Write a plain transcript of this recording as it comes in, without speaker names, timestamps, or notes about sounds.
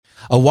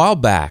A while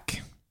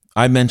back,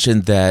 I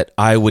mentioned that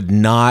I would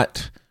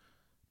not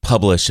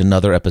publish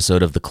another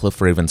episode of the Cliff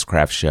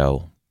Ravenscraft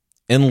Show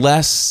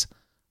unless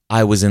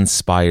I was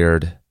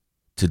inspired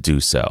to do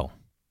so.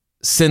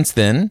 Since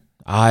then,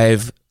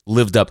 I've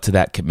lived up to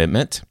that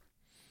commitment.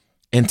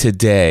 And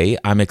today,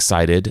 I'm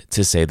excited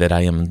to say that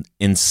I am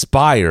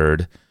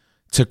inspired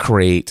to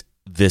create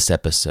this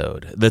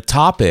episode. The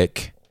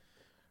topic,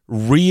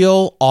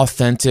 real,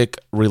 authentic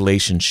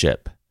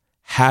relationship,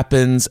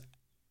 happens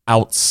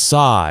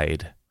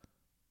outside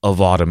of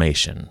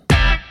automation.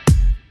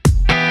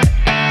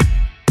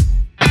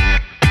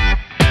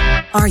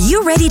 Are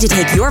you ready to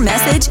take your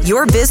message,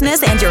 your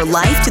business, and your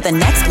life to the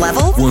next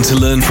level? Want to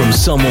learn from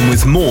someone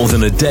with more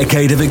than a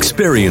decade of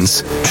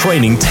experience,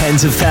 training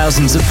tens of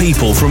thousands of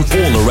people from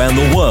all around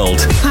the world?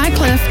 Hi,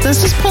 Cliff.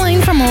 This is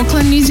Pauline from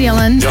Auckland, New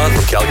Zealand. John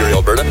from Calgary,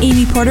 Alberta.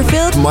 Amy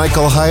Porterfield.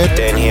 Michael Hyatt.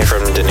 Dan here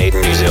from Dunedin,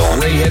 New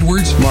Zealand. Ray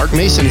Edwards. Mark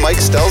Mason. Mike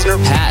Stelzner.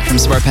 Pat from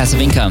Smart Passive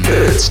Income.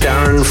 It's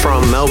Darren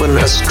from Melbourne,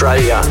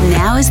 Australia.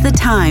 Now is the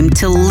time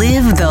to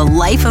live the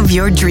life of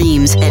your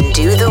dreams and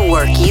do the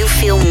work you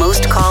feel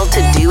most called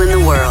to do in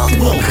the world.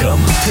 Welcome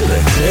to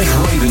the Cliff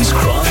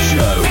Ravenscraft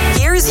Show.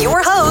 Here's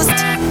your host,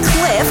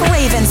 Cliff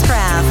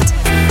Ravenscraft.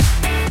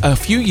 A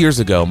few years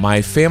ago,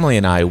 my family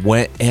and I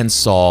went and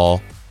saw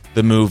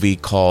the movie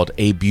called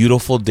A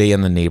Beautiful Day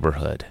in the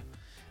Neighborhood.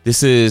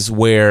 This is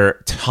where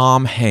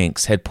Tom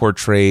Hanks had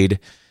portrayed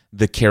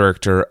the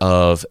character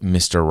of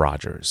Mr.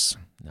 Rogers.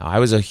 Now, I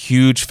was a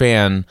huge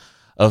fan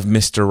of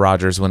Mr.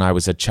 Rogers when I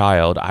was a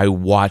child. I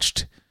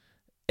watched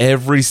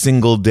every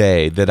single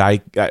day that I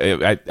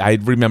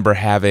remember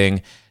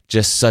having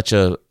just such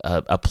a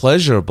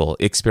pleasurable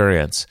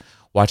experience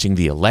watching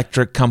The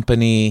Electric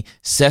Company,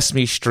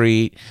 Sesame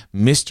Street,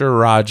 Mr.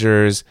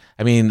 Rogers.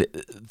 I mean,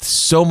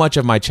 so much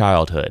of my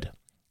childhood,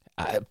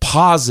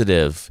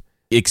 positive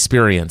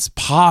experience,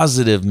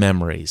 positive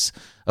memories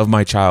of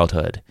my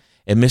childhood.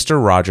 And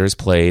Mr. Rogers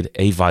played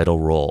a vital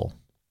role.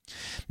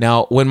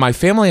 Now, when my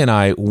family and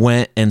I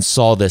went and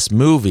saw this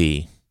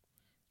movie,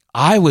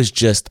 I was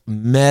just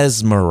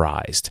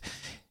mesmerized,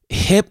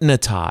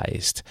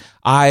 hypnotized.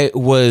 I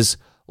was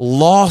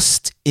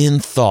lost in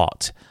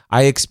thought.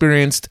 I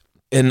experienced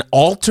an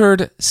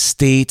altered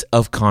state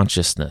of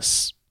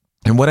consciousness.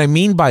 And what I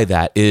mean by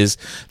that is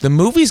the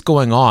movie's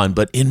going on,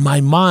 but in my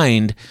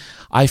mind,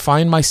 I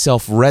find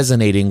myself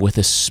resonating with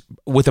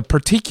a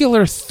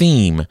particular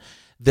theme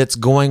that's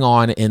going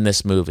on in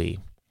this movie.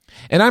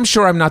 And I'm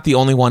sure I'm not the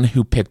only one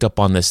who picked up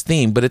on this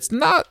theme, but it's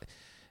not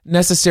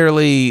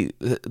necessarily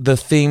the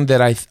theme that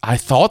I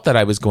thought that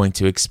I was going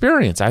to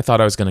experience. I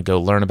thought I was going to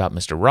go learn about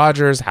Mr.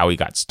 Rogers, how he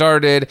got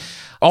started,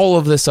 all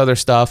of this other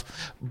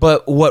stuff.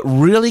 But what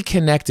really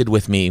connected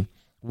with me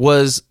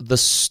was the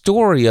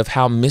story of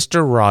how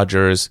Mr.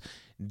 Rogers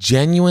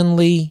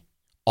genuinely,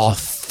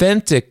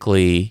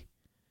 authentically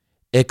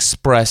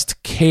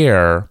expressed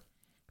care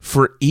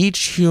for each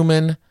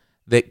human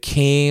that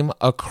came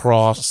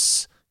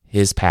across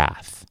his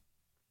path.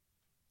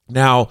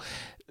 Now,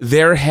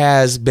 there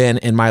has been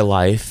in my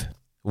life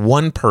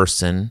one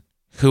person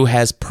who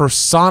has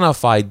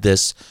personified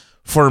this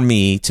for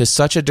me to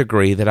such a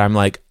degree that I'm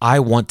like,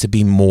 I want to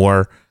be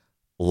more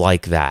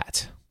like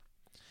that.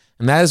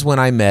 And that is when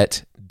I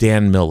met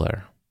Dan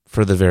Miller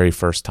for the very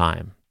first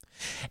time.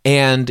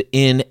 And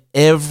in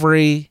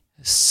every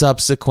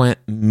subsequent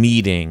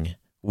meeting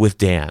with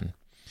Dan.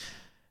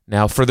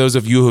 Now, for those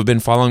of you who have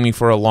been following me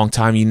for a long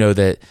time, you know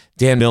that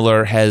Dan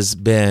Miller has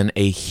been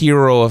a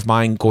hero of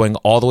mine going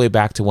all the way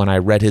back to when I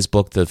read his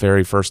book the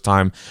very first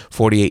time,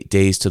 48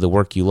 Days to the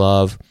Work You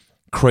Love,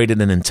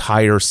 created an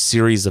entire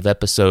series of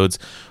episodes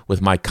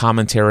with my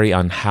commentary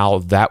on how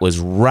that was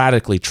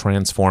radically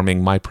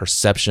transforming my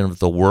perception of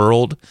the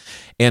world,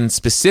 and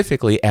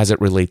specifically as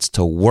it relates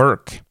to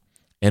work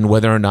and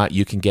whether or not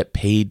you can get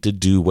paid to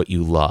do what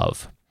you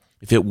love.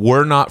 If it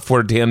were not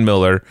for Dan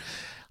Miller,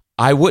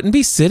 I wouldn't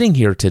be sitting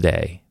here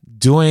today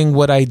doing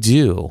what I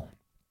do.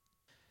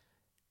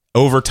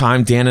 Over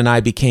time, Dan and I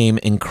became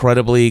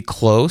incredibly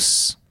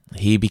close.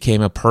 He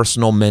became a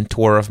personal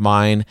mentor of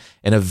mine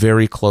and a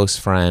very close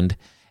friend.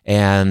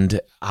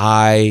 And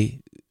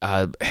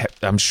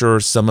I'm sure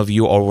some of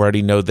you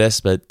already know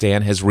this, but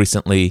Dan has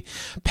recently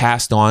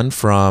passed on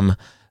from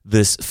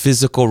this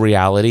physical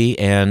reality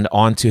and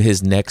onto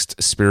his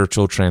next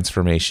spiritual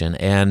transformation.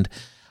 And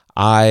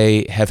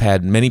I have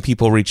had many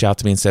people reach out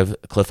to me and say,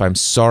 Cliff, I'm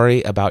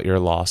sorry about your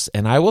loss.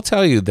 And I will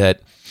tell you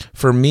that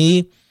for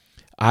me,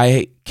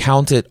 I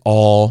count it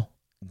all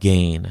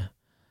gain.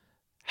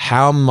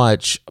 How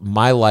much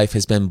my life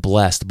has been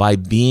blessed by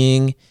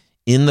being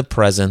in the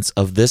presence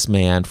of this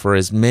man for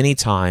as many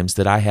times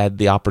that I had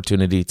the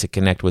opportunity to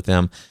connect with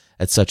him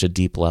at such a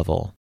deep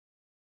level.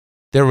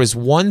 There was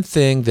one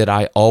thing that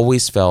I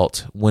always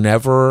felt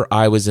whenever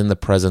I was in the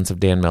presence of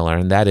Dan Miller,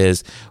 and that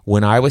is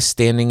when I was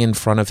standing in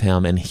front of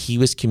him and he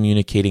was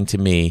communicating to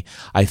me,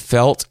 I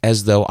felt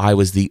as though I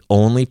was the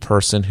only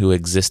person who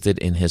existed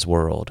in his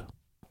world.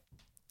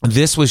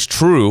 This was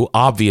true,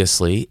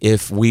 obviously,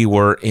 if we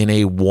were in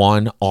a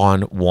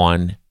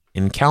one-on-one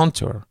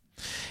encounter.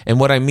 And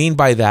what I mean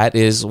by that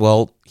is,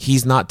 well,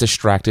 he's not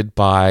distracted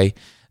by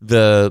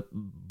the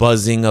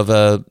buzzing of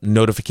a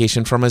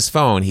notification from his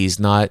phone. He's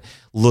not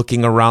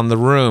looking around the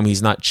room.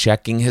 He's not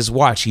checking his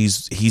watch.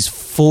 He's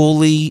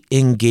fully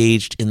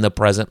engaged in the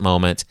present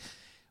moment,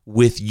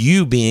 with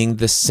you being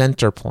the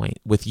center point,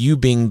 with you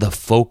being the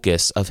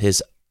focus of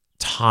his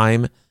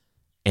time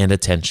and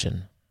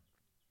attention.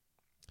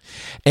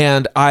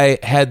 And I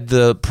had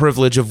the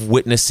privilege of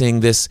witnessing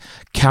this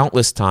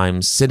countless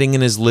times, sitting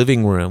in his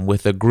living room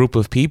with a group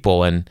of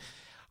people, and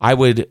I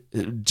would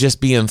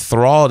just be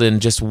enthralled in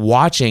just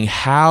watching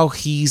how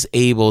he's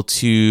able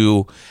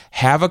to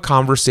have a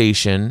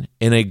conversation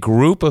in a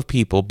group of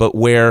people, but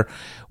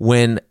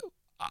when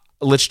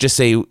let's just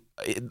say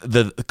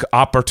the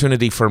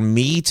opportunity for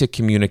me to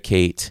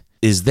communicate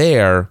is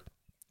there,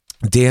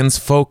 Dan's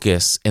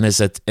focus and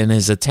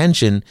his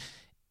attention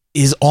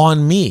is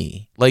on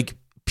me, like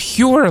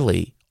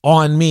purely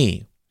on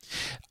me.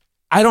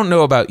 I don't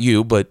know about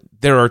you, but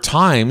there are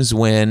times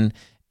when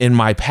in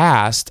my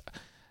past,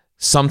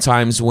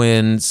 sometimes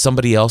when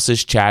somebody else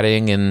is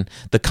chatting and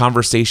the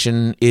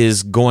conversation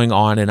is going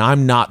on and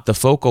I'm not the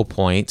focal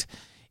point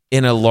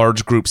in a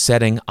large group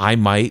setting, I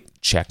might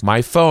check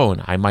my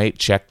phone. I might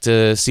check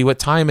to see what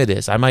time it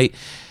is. I might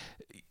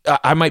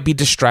be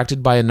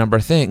distracted by a number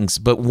of things.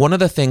 But one of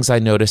the things I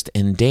noticed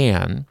in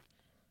Dan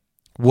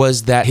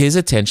was that his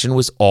attention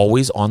was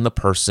always on the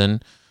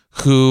person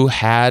who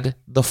had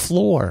the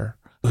floor,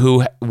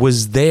 who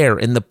was there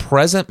in the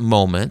present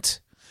moment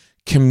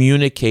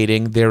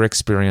communicating their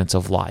experience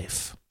of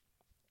life.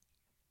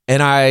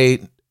 And I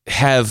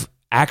have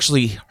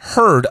actually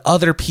heard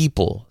other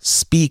people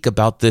speak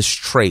about this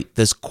trait,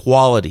 this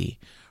quality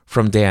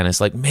from Dan.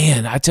 It's like,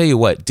 man, I tell you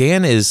what,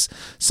 Dan is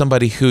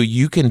somebody who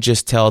you can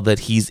just tell that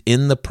he's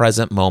in the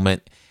present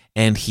moment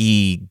and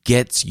he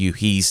gets you.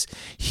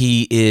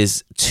 He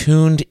is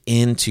tuned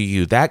into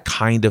you, that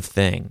kind of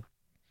thing.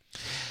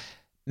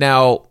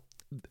 Now,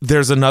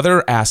 there's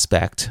another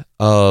aspect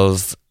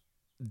of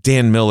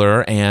Dan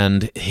Miller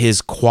and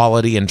his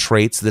quality and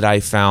traits that I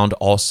found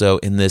also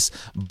in this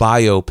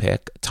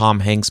biopic,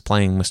 Tom Hanks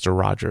playing Mr.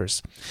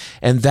 Rogers.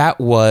 And that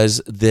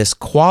was this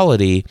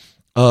quality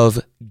of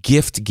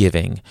gift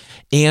giving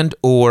and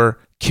or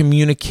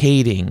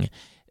communicating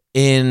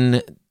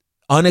in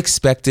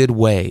unexpected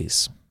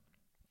ways.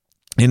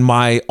 In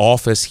my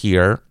office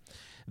here,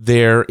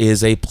 there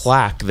is a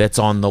plaque that's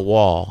on the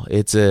wall.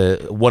 It's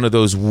one of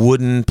those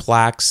wooden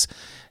plaques,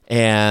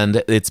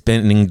 and it's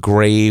been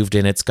engraved,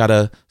 and it's got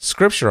a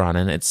scripture on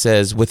it. And it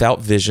says,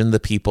 "Without vision, the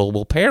people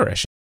will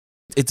perish."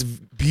 It's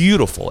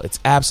beautiful. It's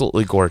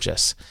absolutely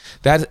gorgeous.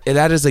 That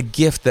is a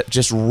gift that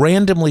just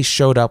randomly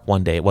showed up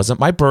one day. It wasn't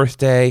my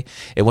birthday.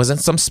 It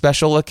wasn't some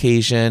special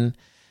occasion.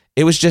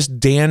 It was just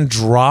Dan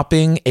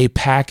dropping a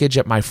package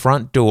at my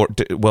front door,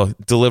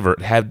 delivered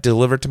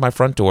to my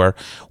front door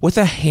with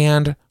a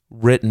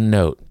handwritten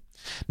note.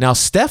 Now,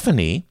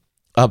 Stephanie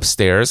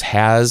upstairs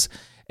has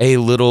a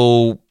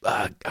little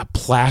a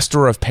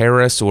plaster of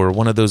Paris, or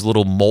one of those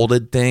little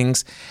molded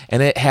things,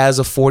 and it has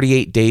a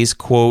 48 days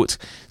quote,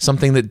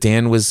 something that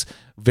Dan was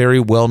very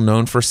well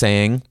known for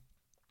saying,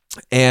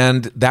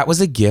 and that was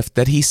a gift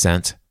that he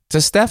sent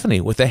to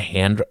Stephanie with a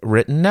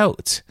handwritten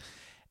note,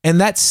 and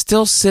that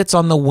still sits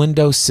on the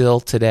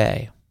windowsill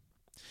today.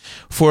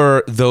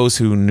 For those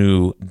who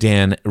knew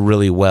Dan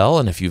really well,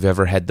 and if you've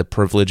ever had the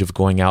privilege of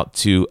going out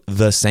to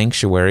the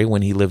Sanctuary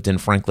when he lived in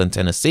Franklin,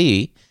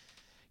 Tennessee,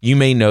 you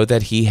may know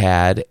that he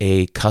had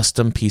a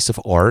custom piece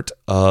of art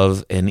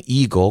of an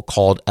eagle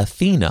called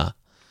Athena.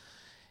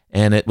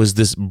 And it was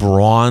this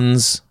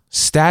bronze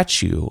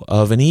statue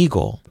of an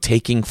eagle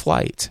taking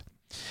flight.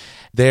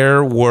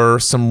 There were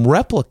some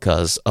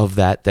replicas of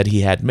that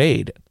he had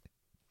made.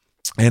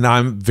 And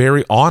I'm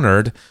very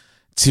honored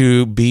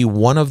to be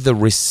one of the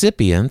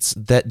recipients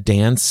that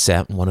Dan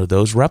sent one of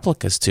those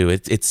replicas to.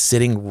 It's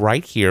sitting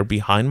right here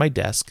behind my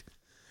desk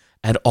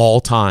at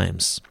all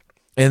times.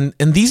 And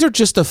these are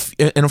just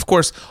and of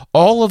course,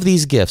 all of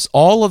these gifts,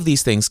 all of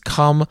these things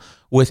come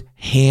with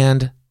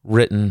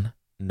handwritten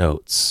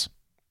notes.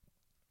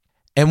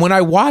 And when I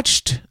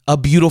watched A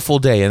Beautiful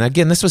Day, and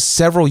again, this was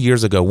several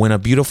years ago when A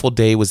Beautiful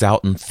Day was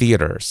out in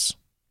theaters,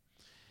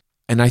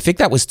 and I think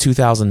that was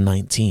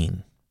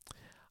 2019,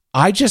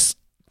 I just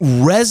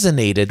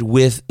resonated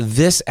with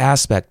this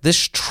aspect,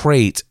 this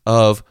trait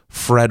of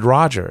Fred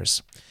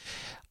Rogers.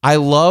 I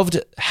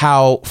loved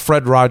how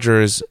Fred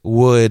Rogers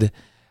would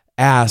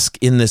ask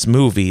in this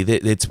movie,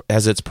 that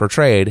as it's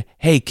portrayed,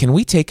 "Hey, can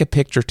we take a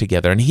picture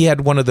together?" And he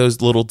had one of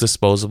those little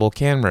disposable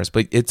cameras,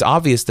 but it's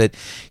obvious that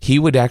he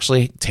would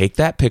actually take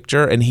that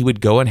picture and he would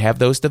go and have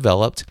those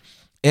developed.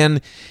 And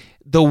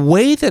the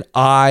way that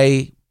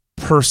I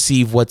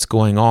perceive what's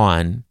going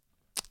on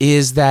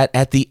is that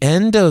at the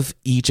end of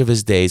each of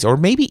his days, or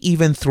maybe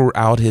even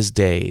throughout his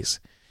days,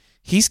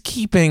 he's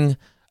keeping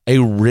a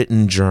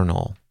written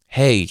journal.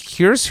 Hey,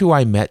 here's who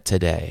I met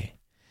today.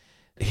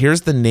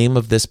 Here's the name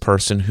of this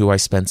person who I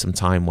spent some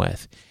time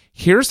with.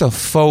 Here's a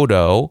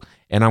photo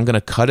and I'm going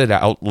to cut it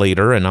out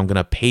later, and I'm going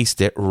to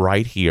paste it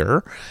right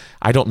here.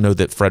 I don't know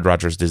that Fred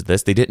Rogers did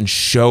this. They didn't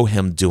show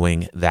him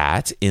doing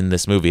that in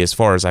this movie, as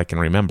far as I can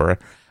remember.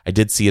 I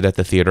did see it at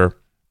the theater.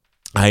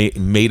 I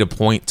made a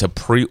point to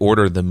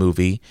pre-order the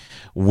movie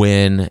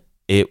when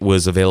it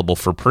was available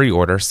for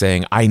pre-order,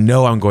 saying, I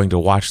know I'm going to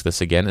watch this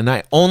again. And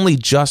I only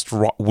just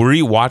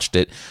rewatched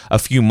it a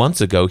few months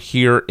ago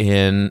or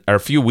a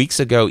few weeks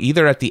ago,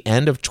 either at the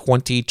end of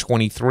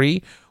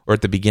 2023 or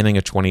at the beginning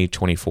of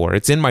 2024.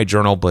 It's in my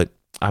journal, but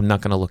I'm not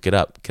going to look it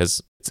up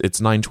because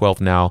it's 9:12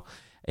 now,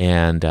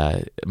 and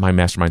my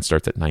mastermind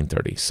starts at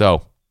 9:30.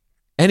 So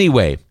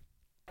anyway,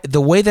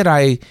 the way that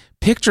I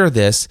picture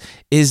this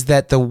is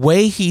that the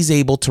way he's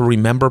able to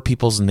remember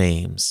people's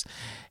names,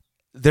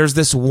 there's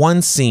this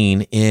one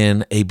scene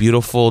in A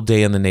Beautiful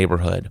Day in the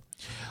Neighborhood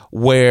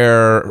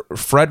where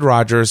Fred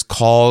Rogers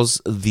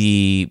calls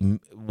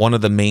one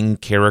of the main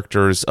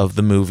characters of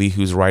the movie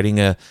who's writing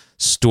a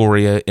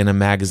story in a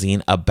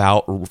magazine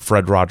about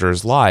Fred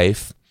Rogers'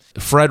 life.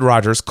 Fred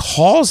Rogers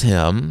calls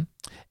him,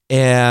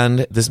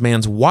 and this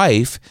man's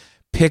wife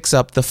picks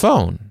up the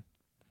phone.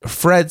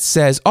 Fred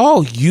says,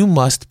 "Oh, you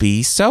must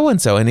be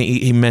so-and-so," and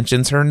he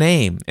mentions her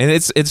name. And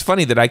it's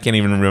funny that I can't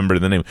even remember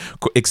the name,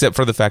 except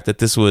for the fact that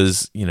this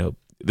was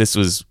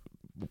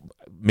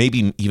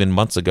maybe even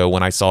months ago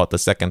when I saw it the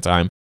second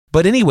time.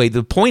 But anyway,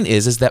 the point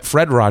is that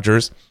Fred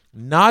Rogers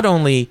not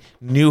only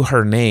knew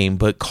her name,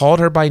 but called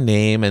her by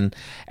name and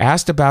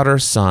asked about her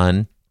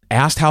son,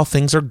 asked how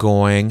things are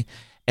going,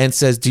 and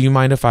says, "Do you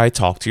mind if I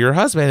talk to your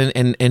husband?"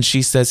 And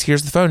she says,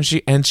 "Here's the phone."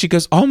 And she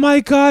goes, "Oh my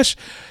gosh,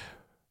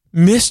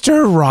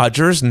 Mr.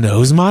 Rogers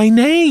knows my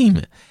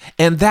name."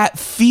 And that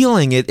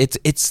feeling,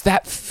 it's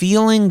that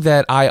feeling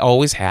that I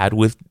always had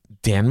with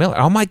Dan Miller.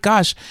 Oh my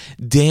gosh,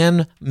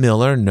 Dan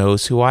Miller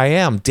knows who I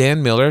am.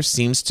 Dan Miller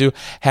seems to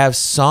have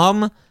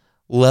some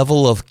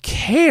level of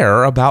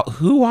care about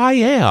who I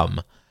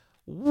am.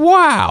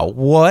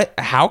 Wow,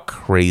 how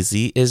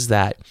crazy is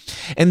that?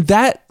 And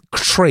that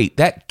trait,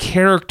 that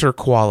character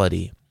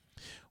quality,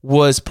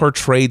 was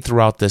portrayed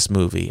throughout this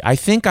movie. I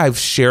think I've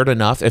shared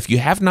enough. If you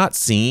have not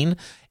seen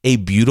A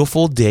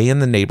Beautiful Day in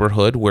the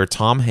Neighborhood, where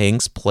Tom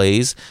Hanks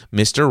plays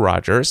Mr.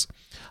 Rogers,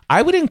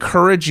 I would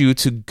encourage you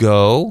to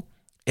go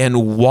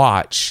and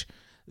watch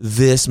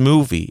this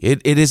movie.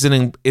 It is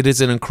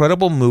an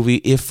incredible movie,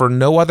 if for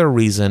no other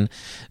reason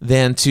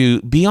than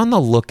to be on the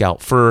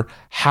lookout for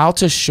how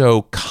to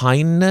show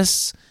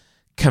kindness,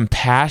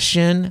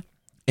 compassion,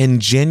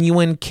 and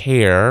genuine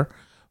care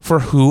for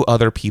who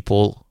other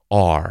people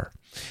are,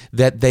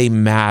 that they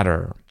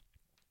matter,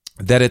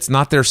 that it's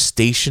not their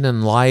station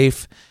in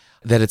life,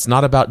 that it's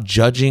not about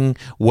judging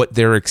what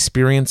their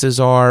experiences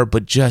are,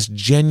 but just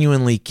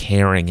genuinely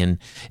caring and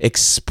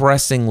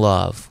expressing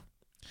love.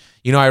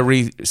 You know, I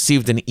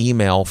received an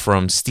email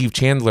from Steve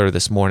Chandler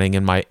this morning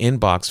in my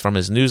inbox from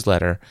his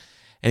newsletter,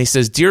 and he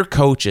says, "Dear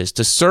coaches,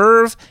 to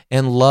serve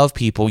and love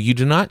people, you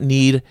do not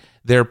need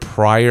their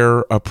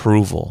prior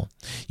approval.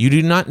 You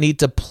do not need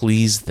to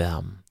please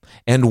them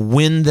and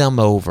win them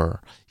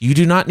over. You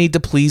do not need to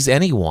please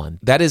anyone.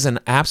 That is an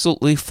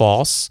absolutely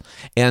false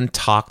and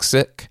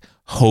toxic,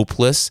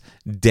 hopeless,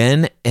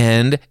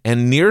 dead-end,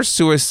 and near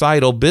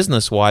suicidal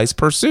business-wise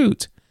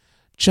pursuit.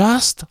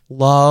 Just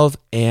love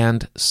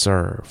and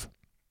serve.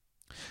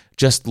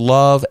 Just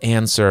love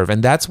and serve."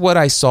 And that's what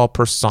I saw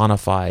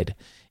personified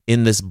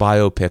in this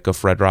biopic of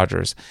Fred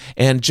Rogers.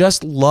 And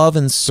just love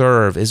and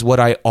serve is what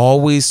I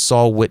always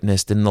saw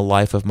witnessed in the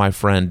life of my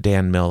friend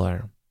Dan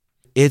Miller.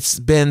 It's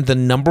been the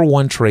number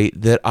one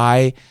trait that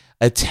I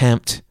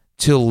attempt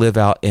to live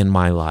out in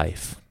my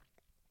life.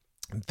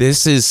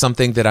 This is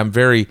something that I'm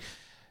very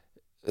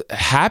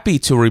happy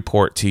to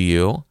report to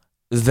you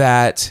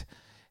that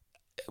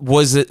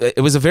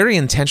it was a very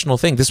intentional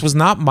thing. This was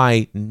not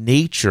my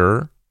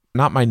nature,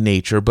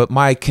 but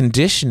my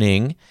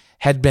conditioning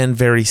had been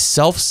very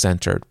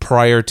self-centered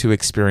prior to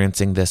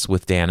experiencing this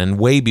with Dan, and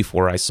way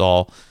before I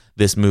saw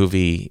this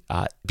movie,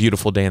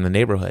 Beautiful Day in the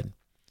Neighborhood.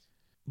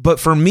 But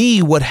for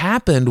me, what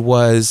happened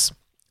was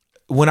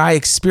when I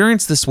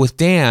experienced this with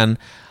Dan,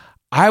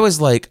 I was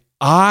like,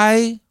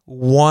 I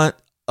want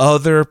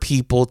other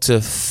people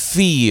to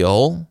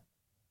feel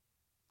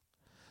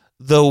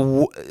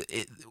the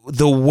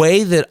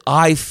way that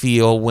I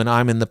feel when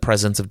I'm in the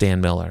presence of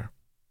Dan Miller.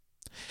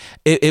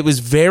 It was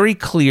very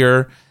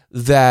clear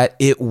that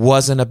it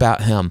wasn't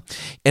about him.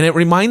 And it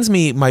reminds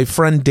me, my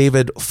friend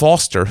David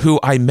Foster, who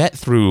I met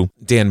through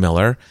Dan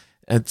Miller.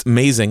 It's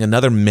amazing,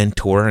 another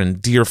mentor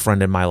and dear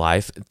friend in my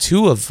life,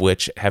 two of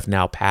which have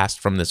now passed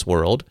from this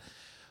world.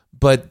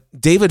 But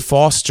David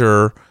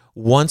Foster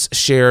once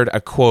shared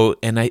a quote,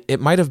 and it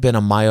might have been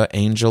a Maya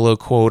Angelou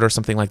quote or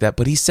something like that,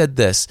 but he said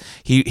this.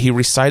 He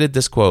recited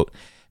this quote: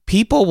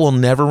 "People will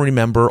never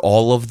remember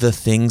all of the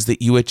things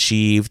that you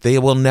achieved. They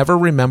will never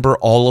remember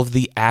all of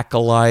the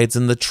accolades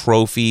and the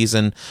trophies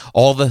and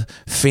all the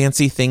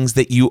fancy things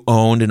that you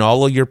owned and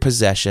all of your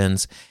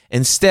possessions.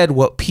 Instead,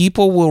 what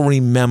people will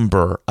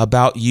remember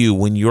about you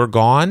when you're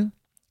gone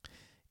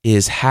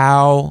is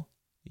how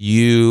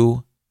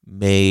you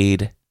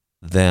made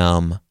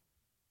them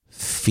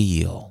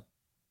feel."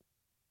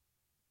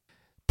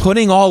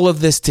 putting all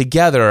of this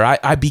together,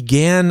 I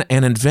began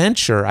an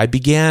adventure. I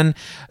began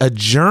a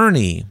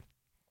journey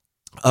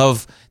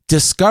of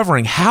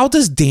discovering, how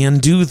does Dan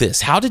do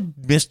this? How did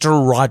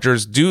Mr.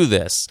 Rogers do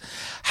this?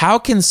 How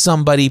can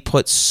somebody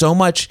put so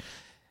much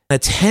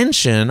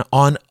attention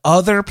on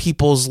other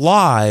people's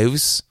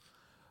lives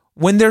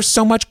when there's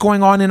so much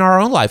going on in our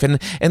own life? And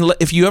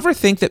if you ever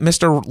think that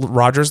Mr.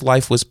 Rogers'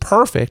 life was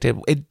perfect,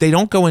 they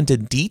don't go into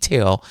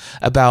detail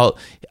about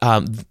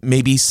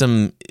maybe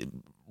some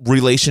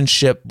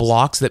relationship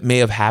blocks that may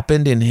have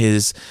happened in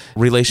his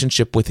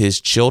relationship with his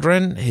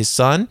children, his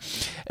son,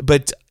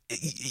 but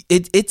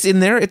it's in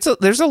there.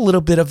 There's a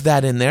little bit of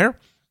that in there,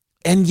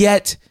 and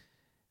yet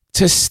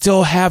to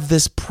still have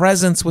this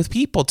presence with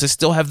people, to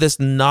still have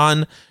this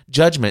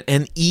non-judgment,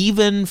 and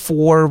even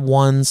for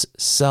one's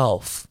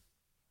self.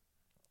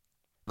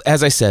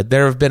 As I said,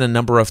 there have been a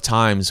number of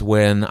times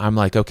when I'm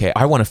like, okay,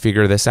 I want to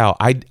figure this out.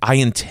 I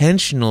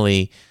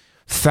intentionally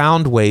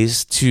found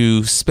ways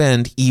to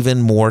spend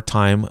even more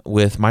time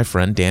with my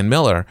friend Dan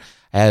Miller.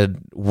 I had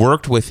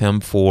worked with him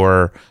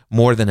for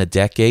more than a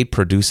decade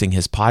producing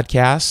his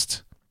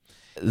podcast.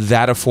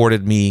 That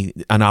afforded me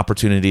an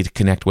opportunity to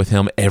connect with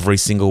him every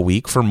single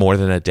week for more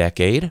than a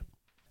decade.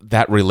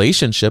 That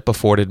relationship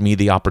afforded me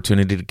the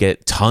opportunity to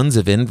get tons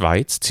of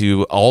invites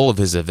to all of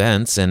his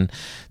events and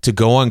to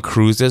go on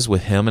cruises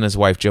with him and his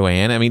wife,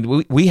 Joanne. I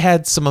mean, we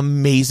had some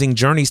amazing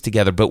journeys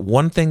together, but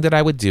one thing that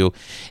I would do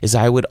is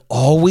I would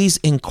always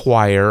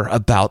inquire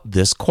about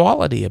this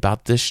quality,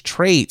 about this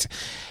trait.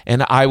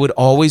 And I would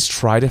always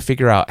try to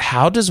figure out,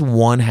 how does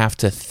one have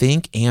to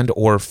think and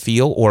or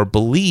feel or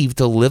believe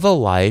to live a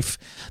life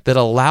that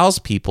allows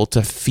people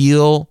to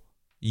feel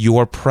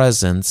your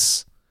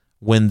presence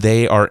when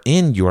they are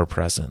in your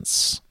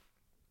presence?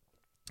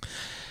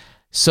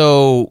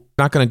 So I'm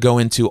not going to go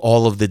into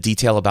all of the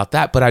detail about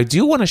that, but I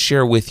do want to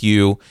share with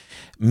you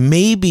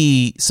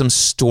maybe some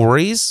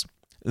stories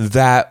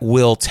that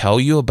will tell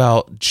you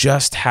about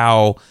just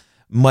how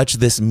much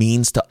this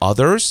means to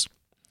others.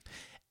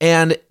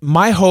 And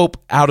my hope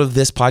out of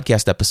this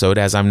podcast episode,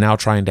 as I'm now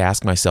trying to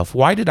ask myself,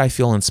 why did I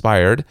feel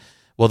inspired?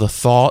 Well, the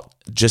thought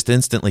just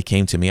instantly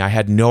came to me. I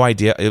had no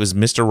idea. It was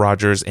Mr.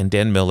 Rogers and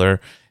Dan Miller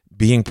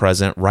being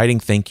present, writing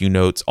thank you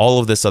notes, all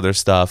of this other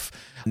stuff,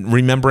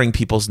 remembering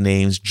people's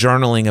names,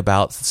 journaling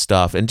about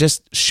stuff, and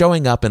just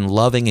showing up and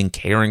loving and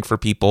caring for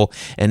people,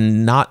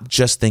 and not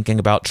just thinking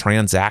about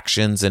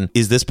transactions and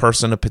is this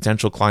person a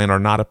potential client or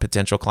not a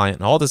potential client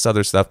and all this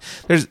other stuff.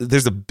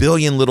 There's a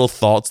billion little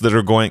thoughts that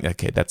are going,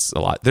 okay, that's a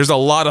lot. There's a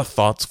lot of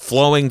thoughts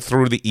flowing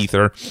through the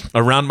ether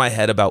around my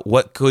head about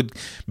what could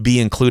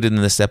be included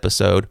in this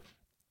episode.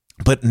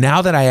 But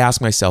now that I ask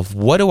myself,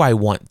 what do I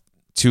want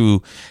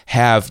to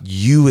have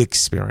you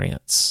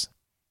experience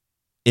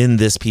in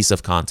this piece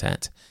of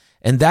content?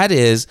 And that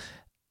is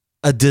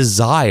a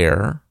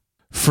desire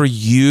for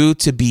you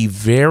to be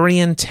very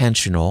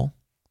intentional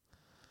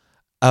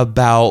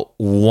about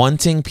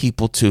wanting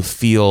people to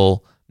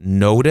feel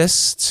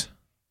noticed,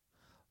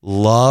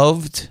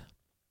 loved,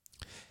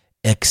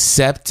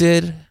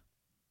 accepted,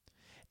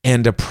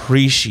 and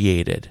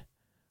appreciated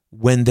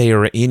when they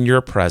are in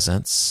your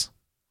presence.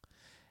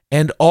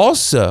 And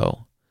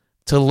also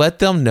to let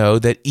them know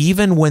that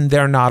even when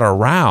they're not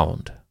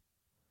around,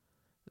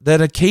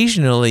 that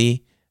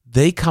occasionally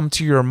they come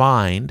to your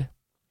mind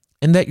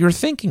and that you're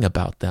thinking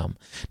about them.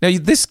 Now,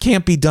 this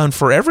can't be done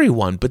for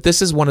everyone, but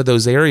this is one of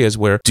those areas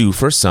where do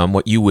for some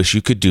what you wish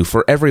you could do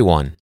for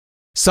everyone.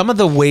 Some of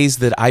the ways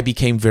that I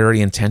became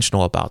very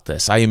intentional about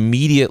this, I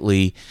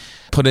immediately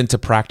put into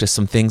practice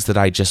some things that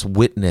I just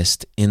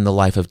witnessed in the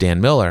life of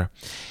Dan Miller.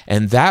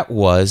 And that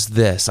was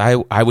this.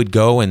 I would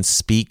go and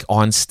speak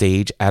on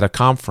stage at a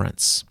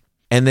conference.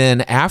 And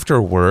then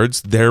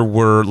afterwards, there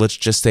were, let's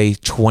just say,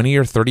 20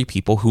 or 30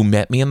 people who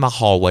met me in the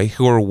hallway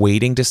who were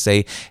waiting to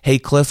say, hey,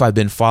 Cliff, I've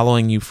been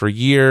following you for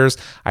years.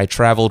 I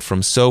traveled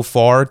from so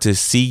far to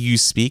see you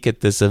speak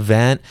at this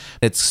event.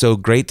 It's so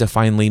great to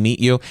finally meet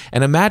you.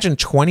 And imagine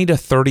 20 to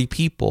 30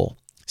 people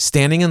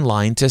standing in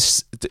line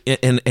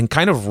and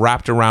kind of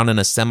wrapped around in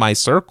a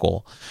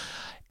semicircle.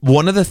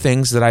 One of the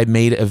things that I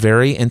made a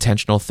very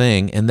intentional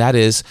thing, and that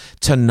is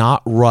to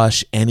not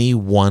rush any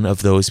one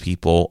of those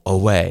people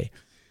away.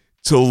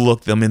 To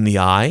look them in the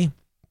eye,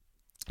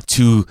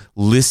 to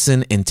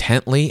listen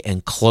intently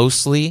and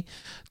closely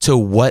to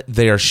what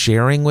they're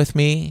sharing with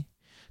me,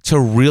 to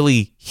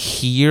really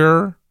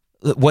hear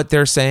what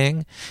they're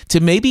saying, to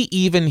maybe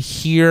even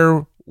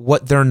hear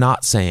what they're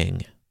not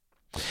saying,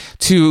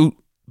 to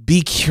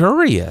be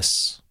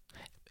curious,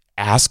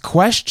 ask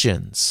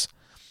questions.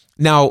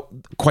 Now,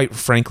 quite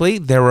frankly,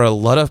 there were a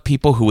lot of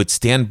people who would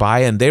stand by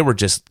and they were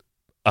just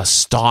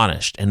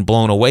astonished and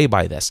blown away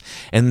by this.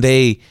 And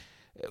they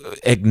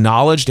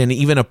acknowledged and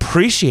even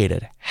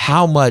appreciated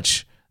how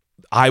much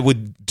I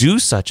would do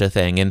such a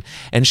thing.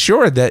 And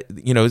sure that,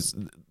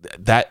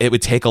 that it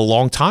would take a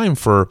long time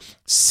for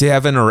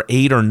 7 or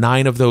 8 or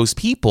 9 of those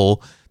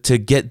people to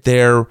get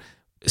their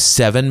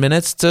 7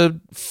 minutes to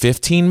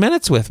 15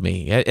 minutes with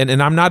me.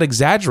 And I'm not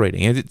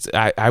exaggerating.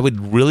 I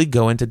would really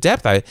go into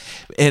depth.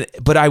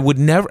 But I would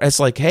never, it's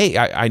like, hey,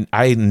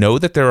 I know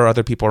that there are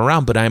other people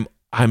around, but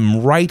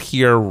I'm right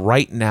here,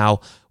 right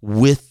now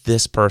with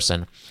this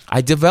person.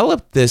 I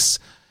developed this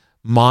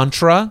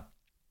mantra,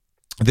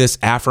 this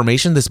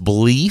affirmation, this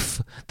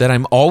belief that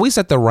I'm always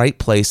at the right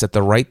place at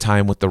the right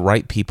time with the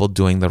right people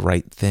doing the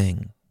right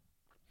thing.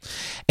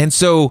 And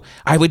so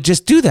I would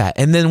just do that.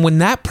 And then when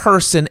that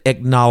person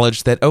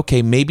acknowledged that,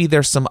 okay, maybe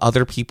there's some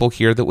other people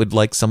here that would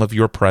like some of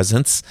your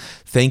presence.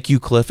 Thank you,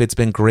 Cliff. It's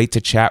been great to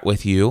chat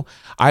with you.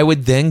 I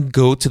would then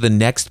go to the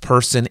next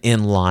person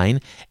in line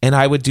and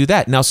I would do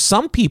that. Now,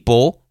 some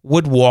people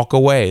would walk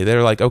away.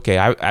 They're like,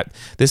 okay,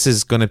 this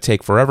is going to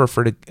take forever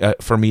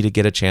for me to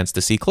get a chance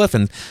to see Cliff.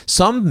 And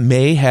some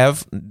may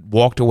have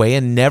walked away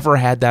and never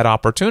had that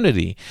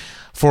opportunity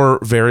for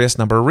various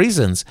number of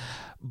reasons.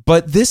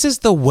 But this is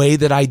the way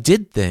that I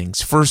did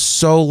things for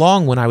so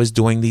long when I was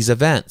doing these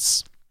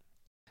events.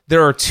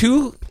 There are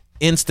two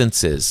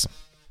instances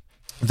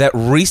that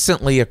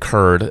recently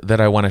occurred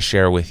that I want to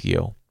share with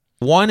you.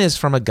 One is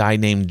from a guy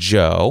named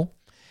Joe.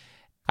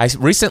 I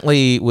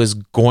recently was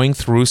going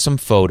through some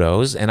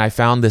photos and I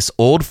found this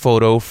old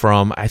photo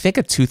from, I think,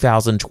 a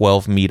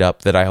 2012 meetup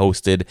that I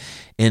hosted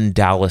in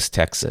Dallas,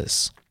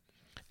 Texas.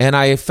 And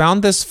I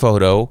found this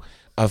photo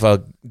of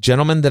a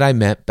gentleman that I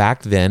met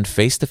back then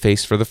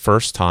face-to-face for the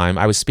first time.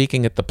 I was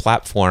speaking at the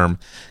Platform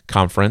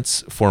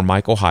Conference for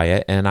Michael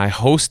Hyatt, and I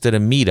hosted a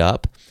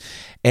meetup,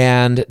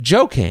 and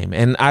Joe came.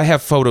 And I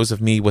have photos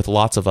of me with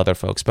lots of other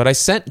folks, but I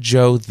sent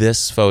Joe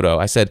this photo.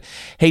 I said,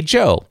 hey,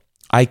 Joe,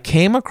 I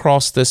came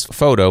across this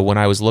photo when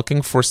I was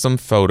looking for some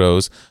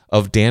photos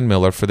of Dan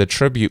Miller for the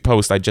tribute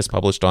post I just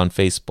published on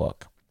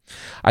Facebook.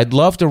 I'd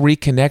love to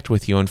reconnect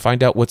with you and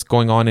find out what's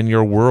going on in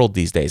your world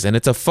these days. And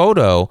it's a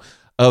photo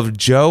of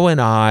Joe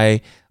and I,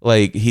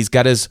 like he's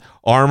got his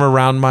arm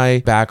around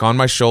my back on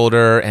my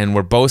shoulder and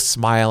we're both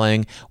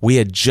smiling. We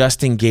had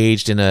just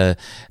engaged in a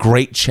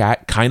great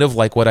chat, kind of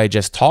like what I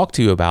just talked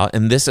to you about.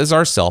 And this is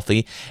our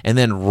selfie. And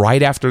then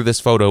right after this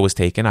photo was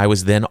taken, I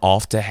was then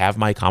off to have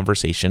my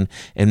conversation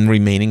and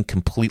remaining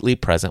completely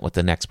present with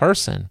the next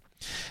person.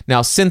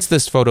 Now, since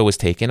this photo was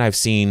taken, I've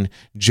seen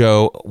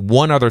Joe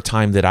one other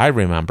time that I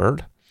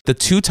remembered. The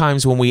two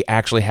times when we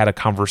actually had a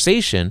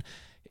conversation,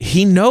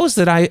 he knows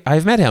that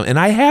I've met him, and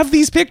I have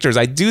these pictures.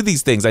 I do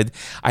these things.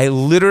 I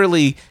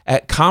literally,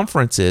 at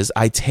conferences,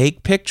 I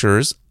take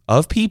pictures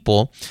of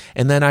people,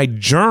 and then I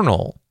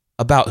journal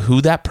about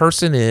who that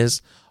person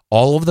is,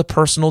 all of the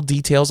personal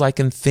details I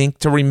can think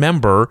to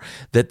remember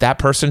that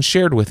person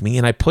shared with me,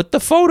 and I put the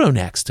photo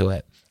next to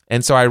it.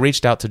 And so I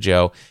reached out to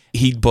Joe.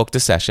 He booked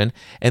a session,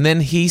 and then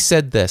he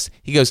said this.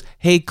 He goes,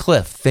 hey,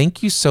 Cliff,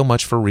 thank you so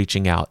much for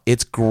reaching out.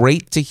 It's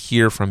great to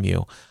hear from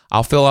you.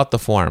 I'll fill out the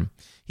form.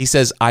 He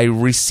says, I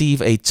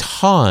receive a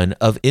ton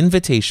of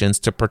invitations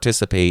to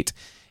participate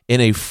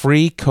in a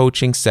free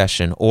coaching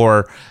session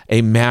or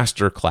a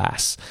master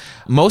class.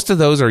 Most of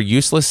those are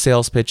useless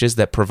sales pitches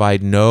that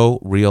provide no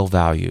real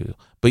value,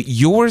 but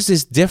yours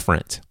is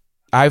different.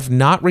 I've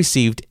not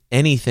received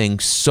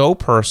anything so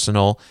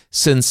personal,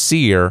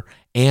 sincere,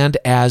 and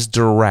as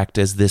direct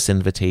as this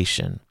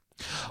invitation.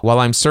 While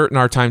I'm certain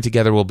our time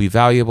together will be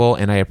valuable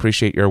and I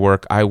appreciate your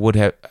work, I would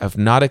have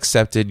not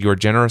accepted your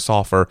generous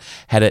offer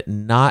had it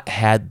not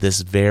had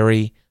this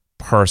very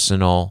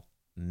personal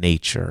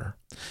nature.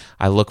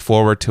 I look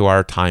forward to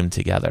our time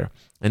together.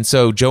 And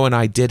so Joe and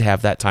I did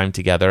have that time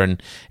together,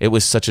 and it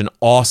was such an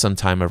awesome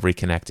time of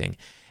reconnecting.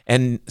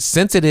 And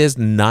since it is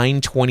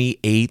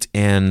 9:28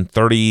 and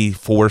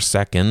 34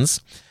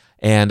 seconds,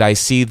 and I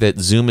see that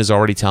Zoom is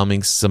already telling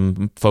me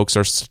some folks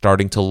are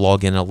starting to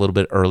log in a little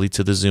bit early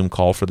to the Zoom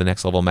call for the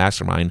Next Level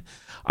Mastermind,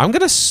 I'm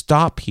going to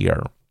stop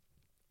here.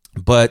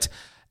 But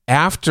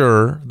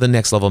after the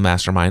Next Level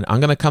Mastermind, I'm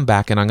going to come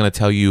back and I'm going to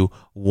tell you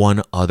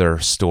one other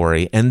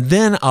story. And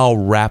then I'll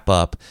wrap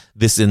up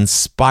this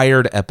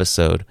inspired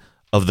episode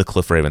of the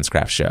Cliff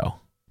Ravenscraft Show.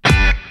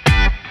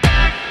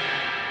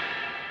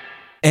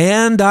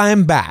 And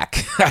I'm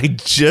back. I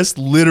just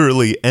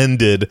literally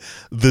ended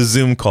the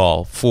Zoom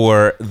call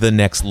for the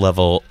Next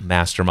Level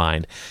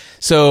Mastermind.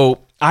 So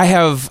I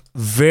have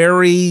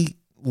very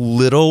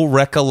little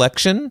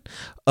recollection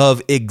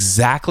of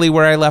exactly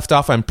where I left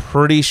off. I'm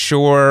pretty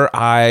sure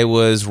I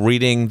was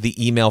reading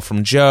the email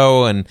from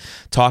Joe and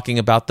talking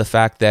about the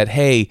fact that,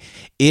 hey,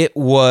 it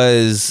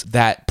was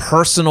that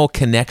personal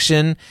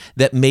connection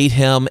that made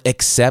him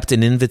accept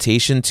an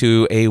invitation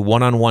to a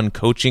one-on-one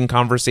coaching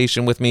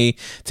conversation with me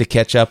to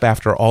catch up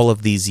after all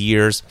of these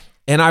years.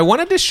 And I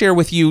wanted to share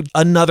with you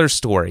another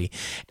story.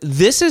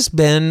 This has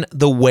been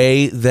the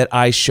way that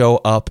I show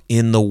up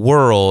in the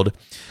world,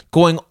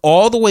 going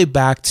all the way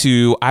back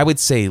to, I would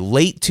say,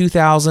 late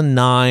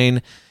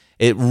 2009.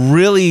 It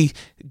really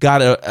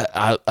got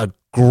a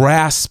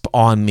grasp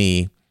on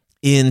me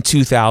in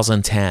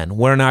 2010,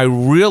 when I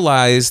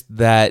realized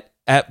that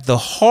at the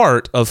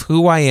heart of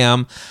who I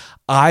am,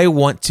 I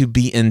want to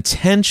be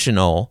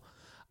intentional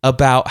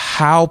about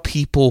how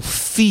people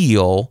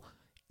feel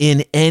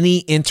in any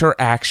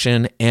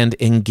interaction and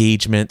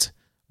engagement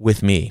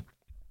with me.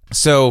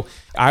 So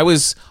I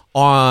was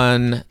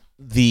on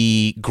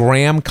the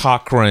Graham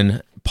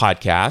Cochran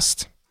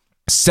podcast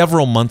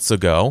several months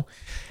ago,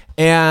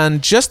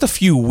 and just a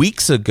few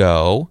weeks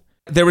ago,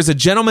 there was a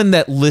gentleman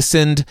that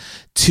listened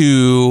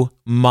to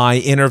my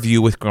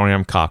interview with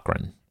Graham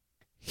Cochran.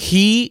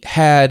 He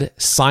had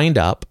signed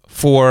up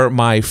for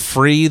my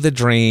Free the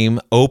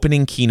Dream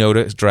opening keynote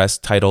address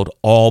titled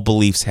All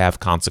Beliefs Have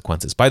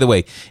Consequences. By the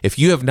way, if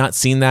you have not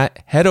seen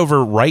that, head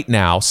over right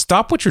now.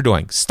 Stop what you're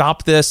doing.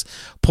 Stop this.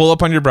 Pull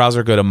up on your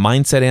browser. Go to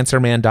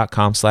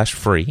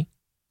mindsetanswerman.com/free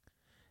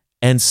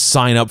and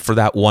sign up for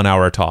that 1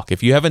 hour talk.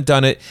 If you haven't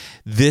done it,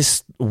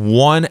 this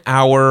 1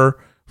 hour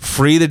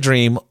Free the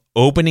Dream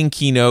opening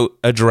keynote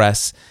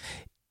address,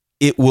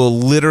 it will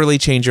literally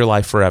change your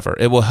life forever.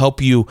 It will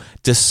help you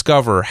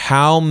discover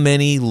how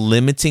many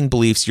limiting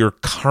beliefs you're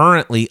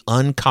currently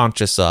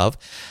unconscious of,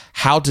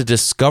 how to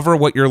discover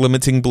what your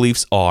limiting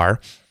beliefs are.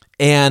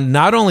 And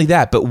not only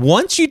that, but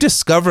once you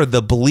discover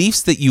the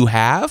beliefs that you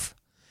have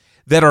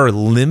that are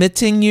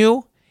limiting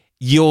you,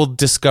 you'll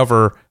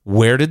discover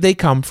where did they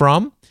come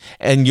from,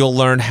 and you'll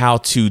learn how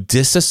to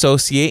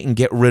disassociate and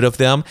get rid of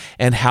them,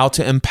 and how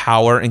to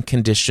empower and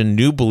condition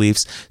new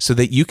beliefs so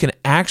that you can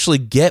actually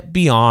get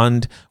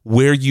beyond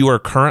where you are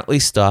currently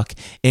stuck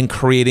in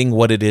creating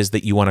what it is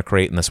that you want to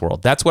create in this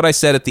world. That's what I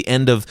said at the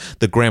end of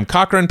the Graham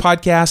Cochran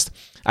podcast.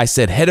 I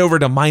said, head over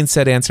to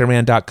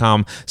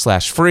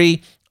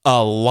mindsetanswerman.com/free.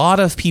 A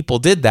lot of people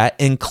did that,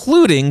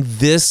 including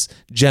this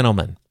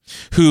gentleman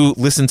who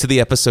listened to the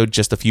episode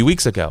just a few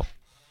weeks ago.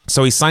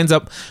 So he signs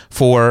up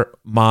for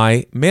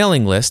my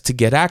mailing list to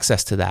get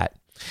access to that.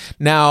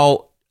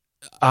 Now,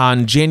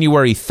 on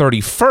January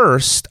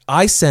 31st,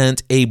 I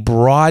sent a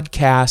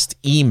broadcast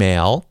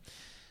email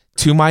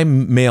to my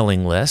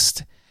mailing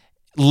list,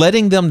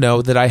 letting them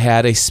know that I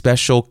had a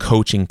special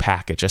coaching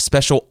package, a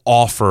special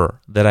offer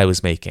that I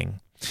was making.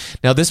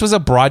 Now, this was a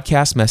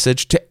broadcast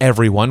message to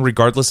everyone,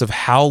 regardless of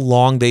how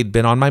long they'd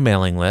been on my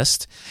mailing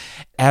list.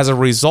 As a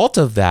result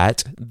of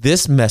that,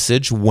 this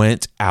message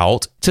went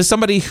out to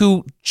somebody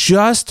who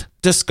just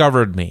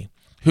discovered me,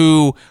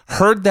 who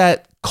heard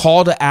that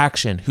call to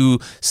action, who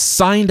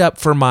signed up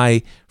for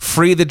my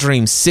Free the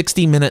Dream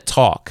 60-minute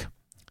talk,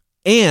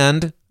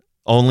 and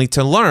only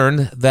to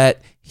learn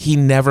that he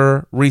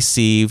never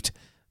received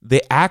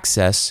the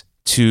access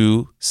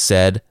to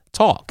said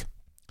talk.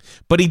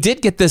 But he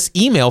did get this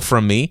email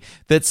from me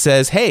that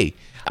says, hey,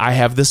 I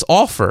have this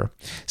offer.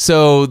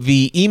 So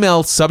the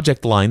email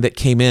subject line that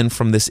came in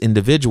from this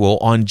individual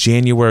on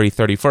January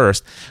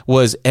 31st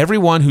was,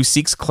 everyone who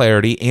seeks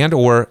clarity and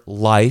or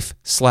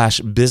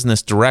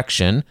life/business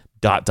direction, ...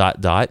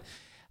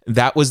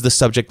 That was the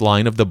subject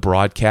line of the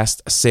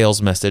broadcast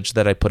sales message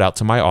that I put out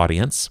to my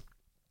audience.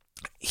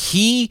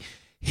 He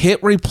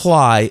hit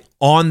reply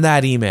on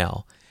that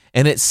email,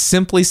 and it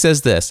simply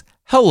says this: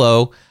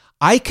 hello,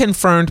 I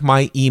confirmed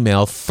my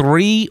email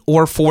 3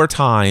 or 4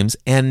 times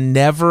and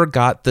never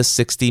got the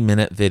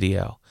 60-minute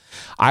video.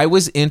 I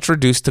was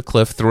introduced to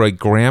Cliff through a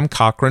Graham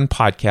Cochran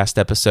podcast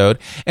episode,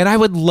 and I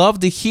would love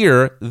to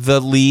hear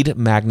the lead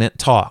magnet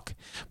talk,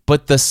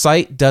 but the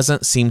site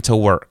doesn't seem to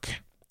work.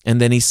 And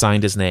then he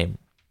signed his name.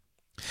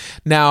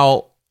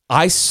 Now,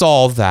 I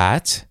saw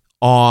that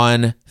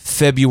on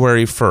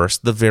February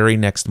 1st, the very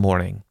next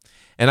morning.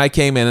 And I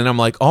came in and I'm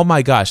like, oh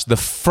my gosh, the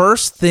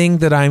first thing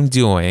that I'm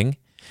doing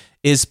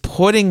is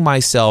putting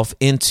myself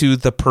into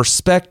the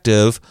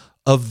perspective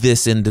of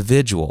this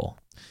individual.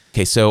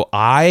 Okay, so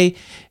I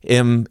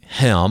am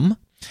him,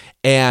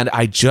 and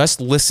I just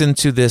listened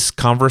to this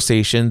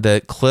conversation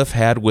that Cliff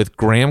had with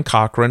Graham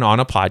Cochran on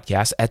a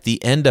podcast. At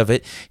the end of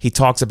it, he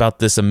talks about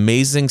this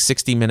amazing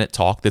 60-minute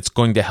talk that's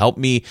going to help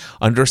me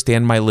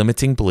understand my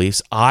limiting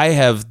beliefs. I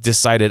have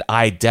decided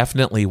I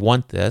definitely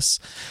want this.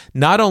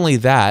 Not only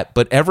that,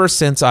 but ever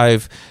since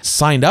I've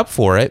signed up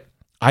for it,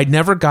 I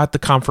never got the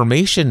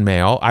confirmation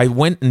mail. I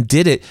went and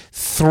did it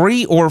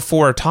 3 or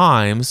 4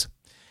 times,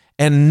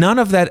 and none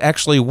of that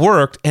actually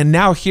worked. And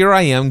now here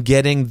I am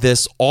getting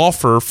this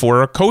offer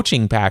for a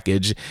coaching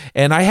package,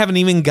 and I haven't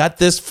even got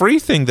this free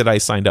thing that I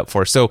signed up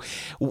for. So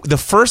the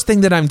first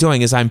thing that I'm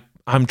doing is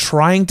I'm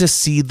trying to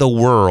see the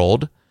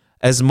world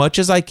as much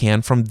as I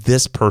can from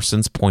this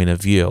person's point of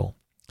view.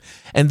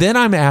 And then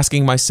I'm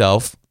asking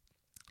myself,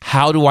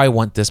 how do I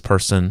want this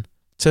person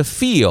to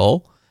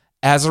feel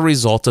as a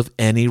result of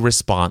any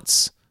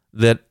response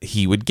that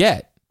he would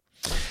get?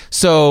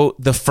 So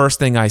the first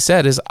thing I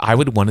said is I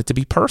would want it to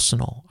be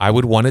personal. I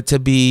would want it to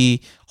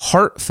be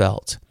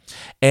heartfelt.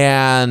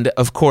 And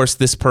of course,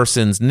 this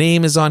person's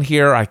name is on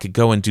here. I could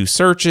go and do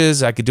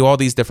searches. I could do all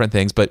these different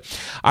things. But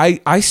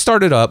I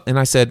started up and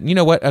I said, you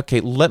know what?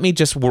 Okay, let me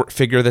just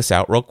figure this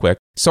out real quick.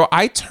 So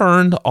I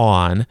turned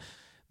on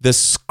the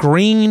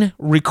screen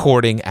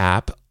recording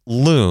app,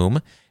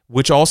 Loom,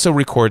 which also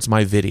records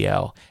my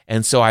video.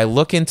 And so I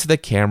look into the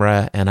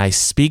camera and I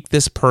speak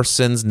this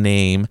person's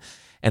name,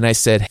 and I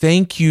said,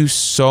 thank you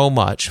so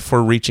much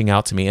for reaching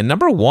out to me. And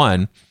number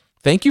one,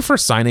 Thank you for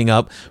signing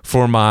up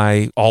for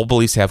my All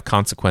Beliefs Have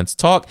Consequence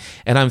talk.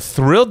 And I'm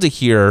thrilled to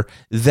hear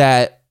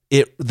that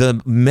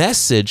the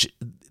message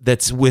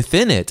that's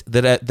within it,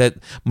 that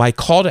my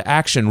call to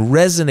action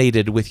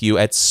resonated with you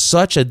at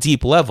such a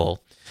deep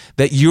level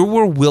that you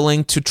were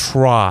willing to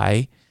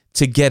try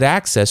to get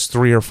access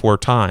 3 or 4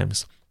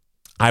 times.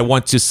 I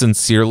want to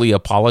sincerely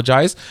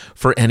apologize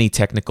for any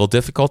technical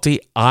difficulty.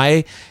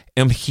 I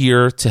am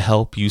here to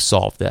help you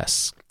solve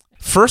this.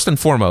 First and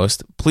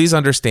foremost, please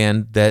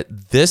understand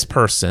that this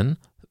person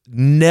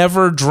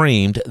never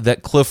dreamed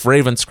that Cliff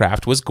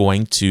Ravenscraft was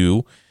going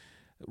to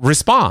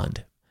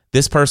respond.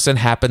 This person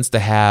happens to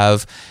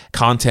have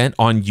content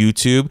on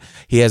YouTube.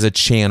 He has a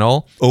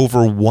channel,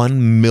 over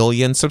 1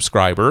 million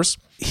subscribers.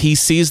 He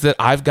sees that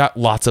I've got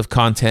lots of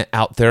content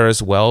out there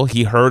as well.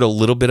 He heard a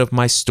little bit of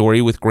my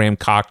story with Graham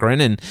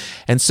Cochran,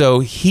 and so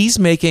he's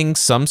making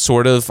some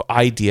sort of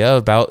idea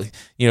about,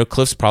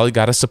 Cliff's probably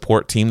got a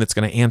support team that's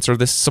going to answer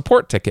this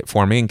support ticket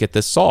for me and get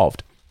this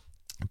solved.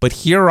 But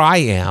here I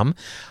am.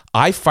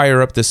 I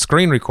fire up the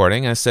screen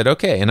recording and I said,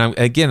 okay. And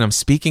I'm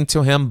speaking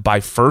to him by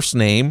first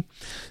name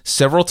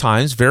several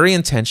times, very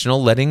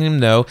intentional, letting him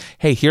know,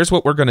 hey, here's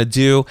what we're going to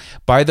do.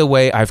 By the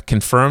way, I've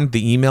confirmed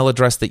the email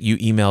address that you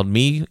emailed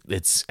me.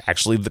 It's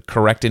actually the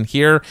correct in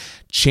here.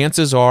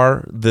 Chances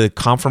are the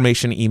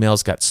confirmation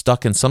emails got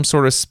stuck in some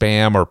sort of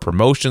spam or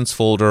promotions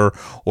folder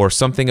or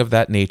something of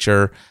that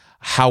nature.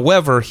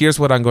 However, here's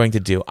what I'm going to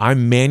do.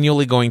 I'm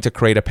manually going to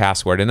create a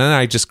password. And then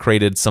I just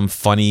created some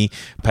funny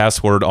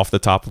password off the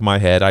top of my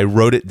head. I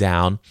wrote it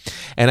down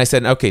and I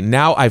said, okay,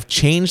 now I've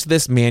changed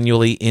this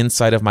manually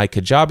inside of my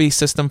Kajabi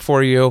system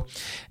for you.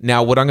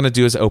 Now what I'm going to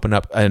do is open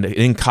up an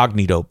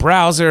incognito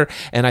browser.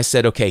 And I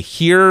said, okay,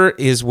 here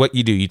is what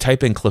you do. You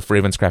type in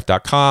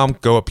cliffravenscraft.com,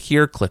 go up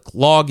here, click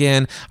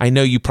login. I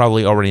know you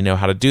probably already know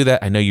how to do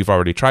that. I know you've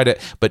already tried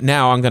it, but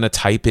now I'm going to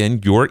type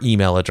in your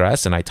email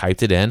address, and I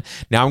typed it in.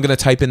 Now I'm going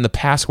to type in the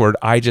password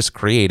I just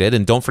created,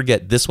 and don't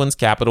forget, this one's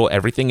capital,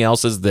 everything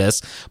else is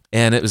this,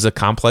 and it was a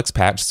complex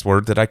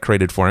password that I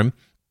created for him.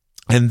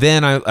 And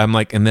then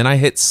then I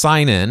hit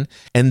sign in,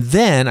 and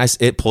then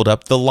it pulled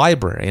up the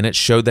library, and it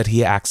showed that he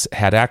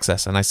had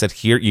access. And I said,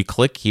 here, you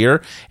click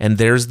here, and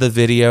there's the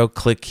video.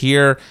 Click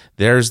here,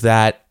 there's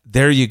that.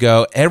 There you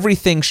go.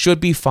 Everything should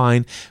be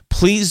fine.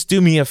 Please do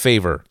me a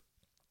favor.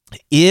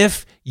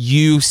 If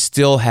you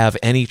still have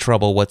any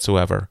trouble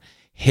whatsoever,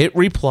 hit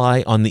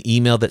reply on the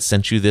email that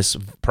sent you this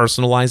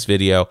personalized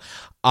video.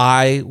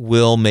 I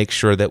will make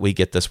sure that we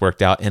get this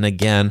worked out. And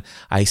again,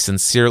 I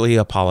sincerely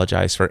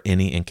apologize for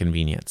any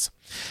inconvenience.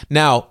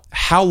 Now,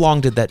 how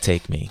long did that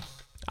take me?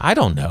 I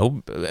don't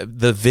know.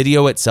 The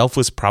video itself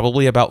was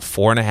probably about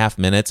 4.5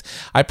 minutes.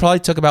 I probably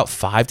took about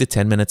 5 to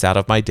 10 minutes out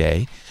of my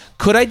day.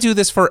 Could I do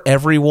this for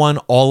everyone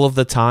all of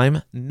the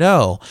time?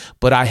 No,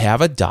 but I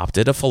have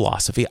adopted a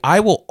philosophy. I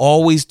will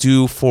always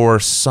do for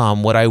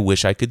some what I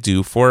wish I could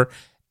do for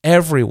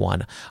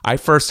everyone. I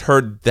first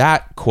heard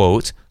that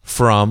quote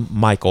from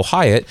Michael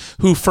Hyatt,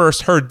 who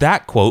first heard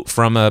that quote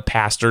from a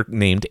pastor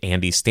named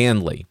Andy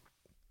Stanley.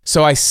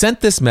 So I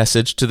sent this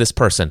message to this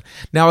person.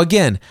 Now,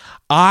 again,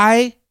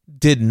 I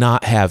did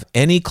not have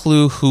any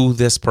clue who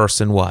this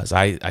person was.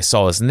 I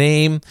saw his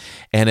name,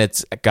 and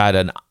it's got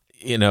an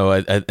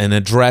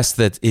address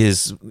that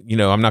is,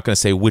 I'm not going to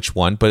say which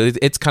one, but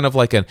it's kind of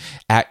like an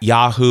at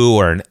Yahoo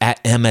or an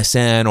at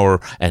MSN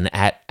or an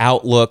at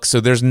Outlook.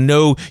 So there's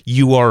no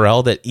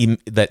URL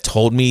that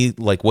told me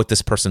like what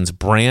this person's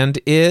brand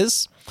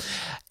is.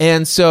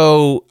 And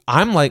so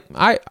I'm like,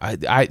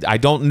 I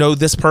don't know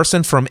this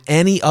person from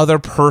any other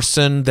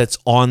person that's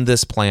on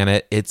this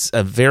planet. It's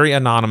a very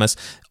anonymous.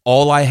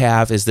 All I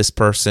have is this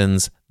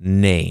person's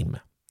name.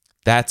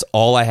 That's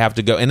all I have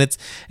to go. And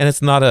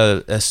it's not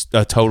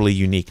a totally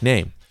unique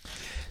name.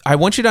 I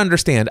want you to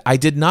understand, I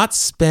did not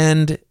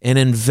spend and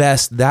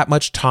invest that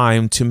much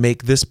time to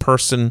make this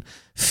person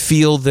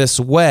feel this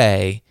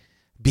way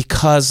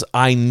because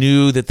I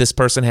knew that this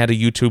person had a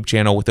YouTube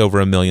channel with over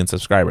 1 million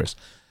subscribers.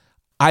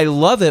 I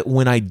love it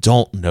when I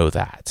don't know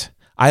that.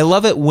 I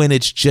love it when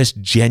it's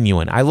just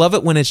genuine. I love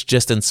it when it's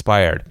just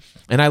inspired.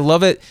 And I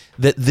love it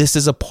that this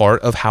is a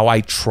part of how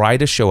I try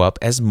to show up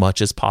as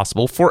much as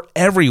possible for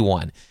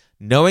everyone,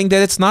 knowing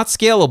that it's not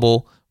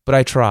scalable, but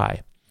I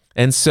try.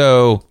 And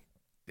so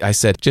I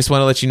said, just want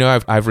to let you know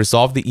I've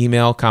resolved the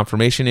email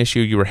confirmation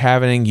issue you were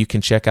having. You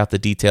can check out the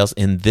details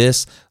in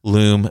this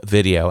Loom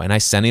video. And I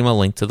sent him a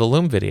link to the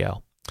Loom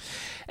video.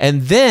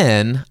 And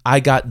then I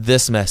got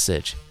this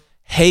message.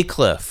 Hey,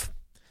 Cliff,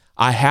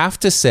 I have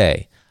to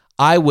say,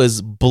 I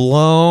was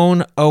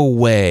blown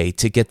away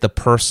to get the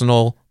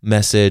personal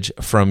message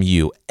from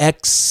you!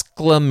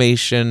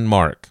 Exclamation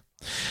mark.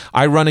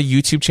 I run a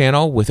YouTube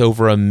channel with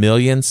over 1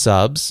 million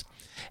subs,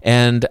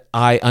 and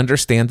I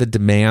understand the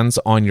demands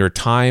on your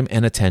time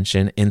and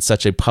attention in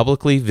such a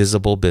publicly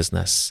visible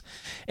business.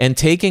 And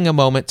taking a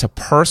moment to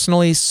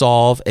personally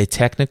solve a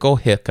technical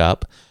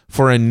hiccup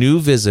for a new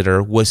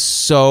visitor was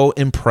so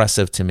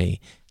impressive to me.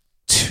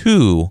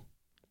 2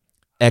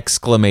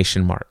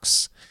 exclamation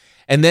marks.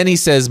 And then he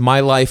says, my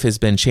life has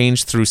been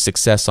changed through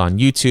success on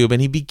YouTube. And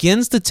he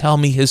begins to tell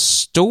me his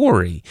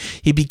story.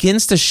 He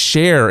begins to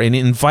share and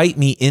invite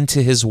me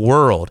into his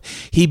world.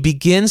 He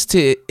begins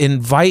to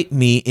invite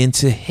me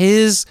into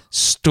his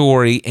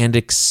story and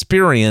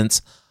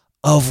experience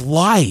of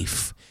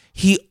life.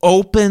 He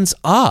opens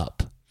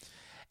up.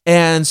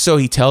 And so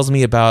he tells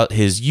me about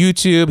his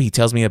YouTube. He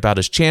tells me about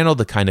his channel,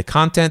 the kind of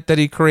content that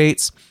he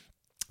creates.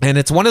 And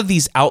it's one of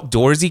these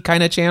outdoorsy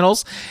kind of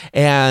channels.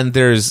 And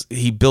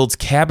he builds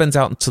cabins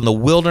out into the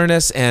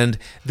wilderness. And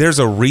there's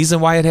a reason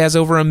why it has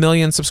over 1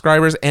 million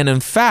subscribers. And in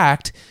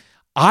fact,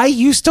 I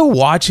used to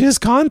watch his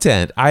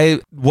content.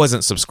 I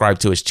wasn't subscribed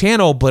to his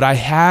channel, but I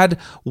had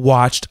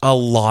watched a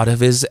lot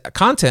of his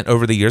content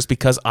over the years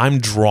because I'm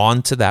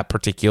drawn to that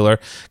particular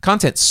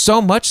content.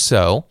 So much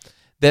so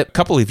that a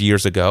couple of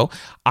years ago,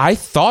 I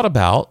thought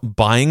about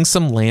buying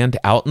some land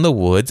out in the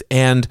woods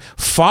and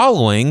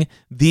following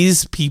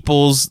these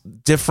people's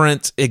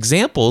different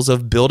examples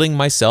of building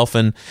myself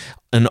an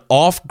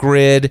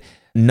off-grid,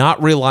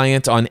 not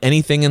reliant on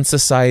anything in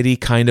society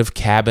kind of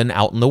cabin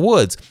out in the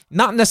woods.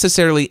 Not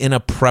necessarily in a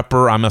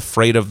prepper, I'm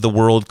afraid of the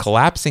world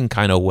collapsing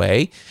kind of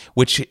way,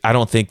 which I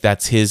don't think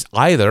that's his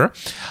either.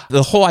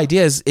 The whole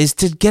idea is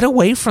to get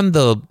away from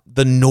the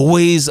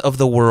noise of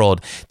the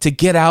world, to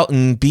get out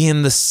and be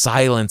in the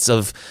silence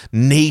of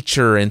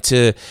nature, and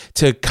to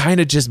kind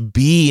of just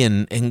be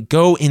and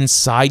go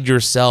inside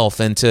yourself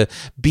and to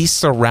be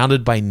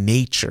surrounded by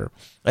nature.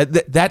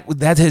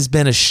 That has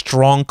been a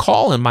strong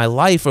call in my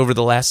life over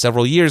the last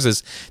several years,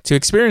 is to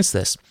experience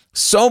this.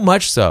 So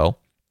much so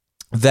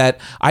that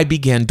I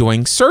began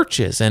doing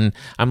searches, and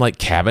I'm like,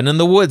 cabin in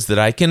the woods that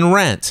I can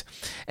rent.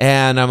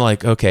 And I'm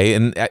like, okay.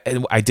 And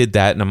I did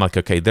that, and I'm like,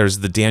 okay, there's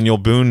the Daniel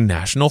Boone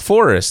National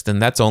Forest,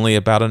 and that's only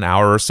about an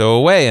hour or so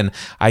away, and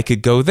I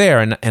could go there.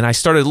 And I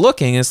started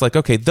looking, and it's like,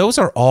 okay, those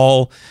are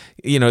all,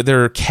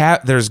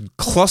 there's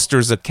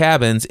clusters of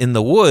cabins in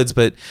the woods,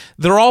 but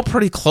they're all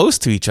pretty close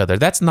to each other.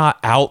 That's not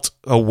out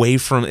away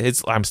from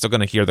it. I'm still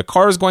going to hear the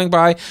cars going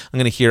by. I'm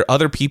going to hear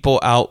other people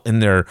out in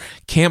their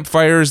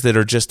campfires that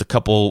are just a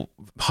couple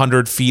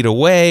 100 feet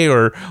away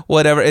or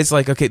whatever. It's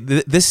like, okay,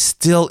 this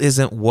still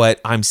isn't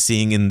what I'm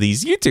seeing in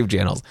these YouTube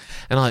channels.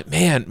 And I'm like,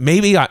 man,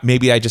 maybe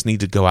I just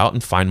need to go out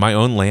and find my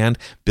own land,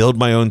 build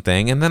my own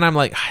thing. And then I'm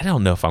like, I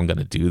don't know if I'm going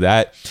to do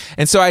that.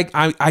 And so I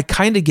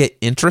kind of get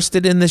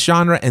interested in this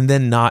genre and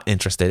then not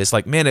interested. It's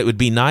like, man, it would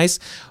be nice,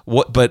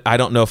 but I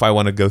don't know if I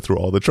want to go through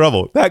all the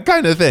trouble, that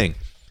kind of thing.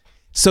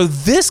 So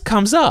this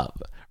comes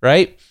up,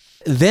 right?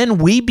 Then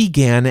we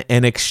began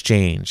an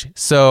exchange.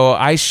 So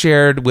I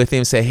shared with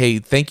him, say, hey,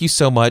 thank you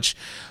so much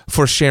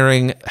for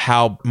sharing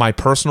how my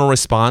personal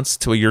response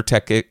to your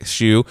tech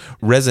issue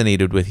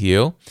resonated with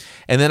you.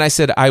 And then I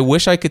said, I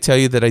wish I could tell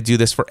you that I do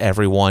this for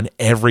everyone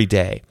every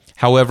day.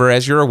 However,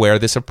 as you're aware,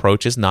 this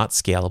approach is not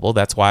scalable.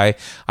 That's why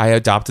I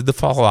adopted the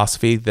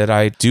philosophy that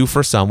I do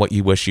for some what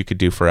you wish you could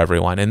do for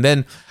everyone. And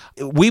then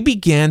we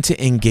began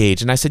to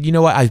engage, and I said, you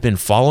know what? I've been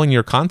following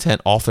your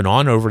content off and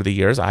on over the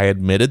years. I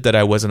admitted that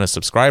I wasn't a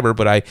subscriber,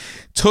 but I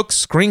took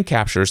screen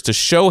captures to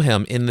show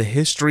him in the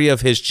history of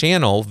his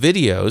channel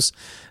videos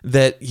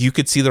that you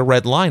could see the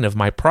red line of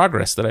my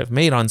progress that I've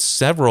made on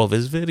several of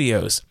his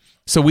videos.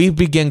 So we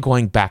began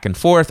going back and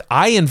forth.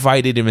 I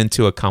invited him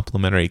into a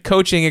complimentary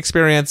coaching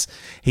experience.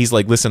 He's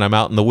like, listen, I'm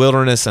out in the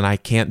wilderness and I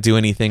can't do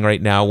anything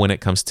right now when it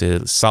comes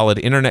to solid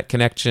internet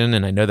connection.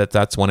 And I know that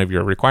that's one of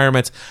your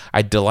requirements.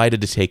 I'm delighted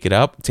to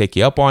take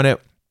you up on it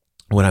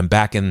when I'm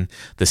back in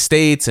the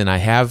States and I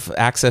have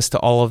access to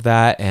all of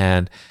that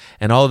and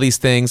all of these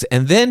things.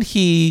 And then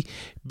he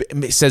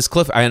says,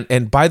 Cliff,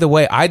 and by the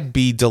way, I'd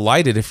be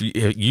delighted if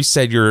you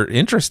said you're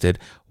interested.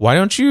 Why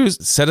don't you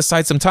set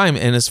aside some time?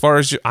 And as far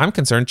as I'm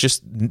concerned,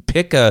 just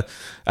pick a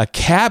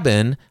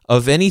cabin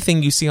of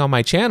anything you see on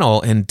my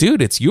channel. And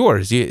dude, it's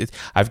yours.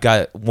 I've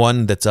got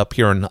one that's up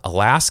here in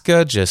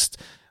Alaska, just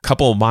a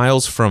couple of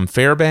miles from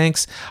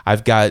Fairbanks.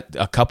 I've got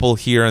a couple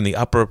here in the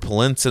Upper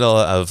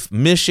Peninsula of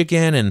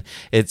Michigan. And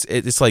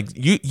it's like,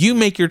 you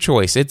make your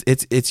choice.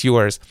 It's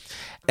yours.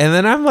 And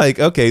then I'm like,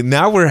 okay,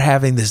 now we're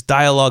having this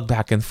dialogue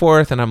back and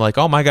forth. And I'm like,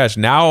 oh my gosh,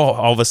 now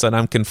all of a sudden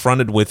I'm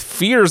confronted with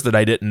fears that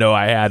I didn't know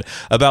I had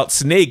about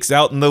snakes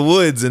out in the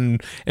woods and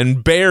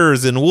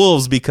bears and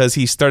wolves, because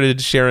he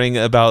started sharing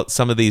about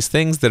some of these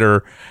things that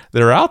are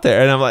out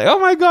there. And I'm like, oh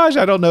my gosh,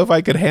 I don't know if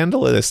I could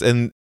handle this.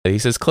 And he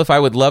says, Cliff, I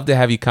would love to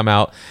have you come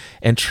out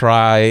and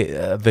try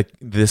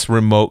this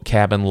remote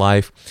cabin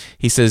life.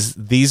 He says,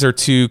 these are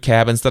 2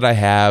 cabins that I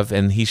have,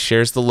 and he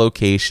shares the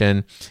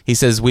location. He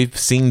says, we've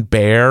seen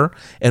bear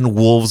and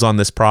wolves on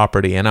this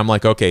property. And I'm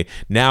like, okay,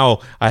 now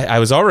I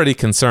was already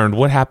concerned.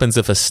 What happens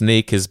if a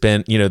snake has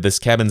been, this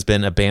cabin's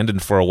been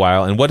abandoned for a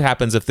while? And what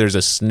happens if there's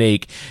a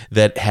snake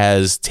that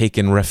has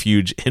taken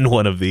refuge in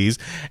one of these?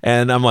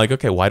 And I'm like,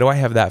 okay, why do I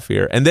have that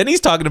fear? And then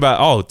he's talking about,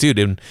 oh,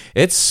 dude,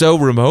 it's so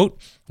remote.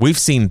 We've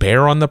seen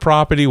bear on the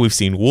property. We've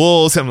seen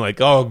wolves. I'm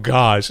like, oh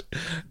gosh,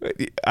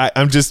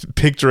 I'm just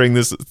picturing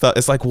this.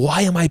 It's like,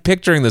 why am I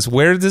picturing this?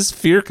 Where did this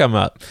fear come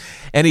up?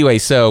 Anyway,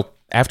 so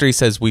After he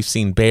says we've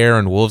seen bear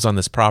and wolves on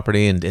this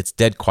property and it's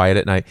dead quiet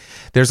at night,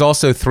 there's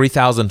also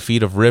 3,000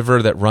 feet of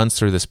river that runs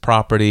through this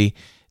property.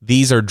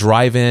 These are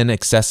drive-in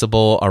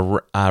accessible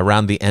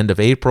around the end of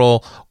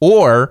April,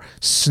 or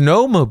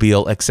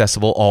snowmobile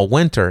accessible all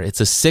winter.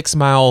 It's a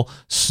 6-mile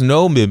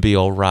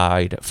snowmobile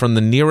ride from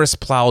the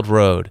nearest plowed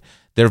road.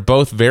 They're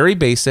both very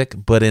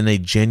basic, but in a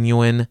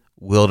genuine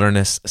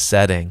wilderness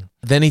setting.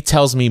 Then he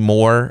tells me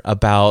more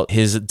about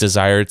his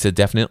desire to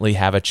definitely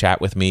have a chat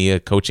with me,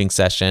 a coaching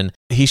session.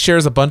 He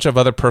shares a bunch of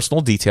other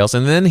personal details,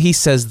 and then he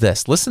says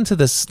this. Listen to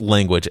this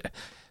language.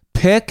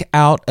 Pick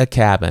out a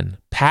cabin,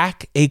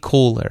 pack a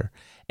cooler,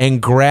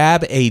 and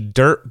grab a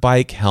dirt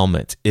bike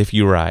helmet if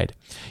you ride.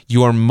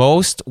 You are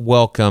most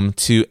welcome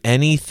to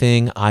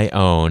anything I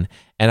own,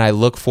 and I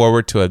look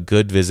forward to a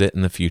good visit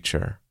in the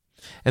future.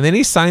 And then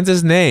he signs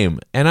his name,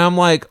 and I'm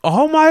like,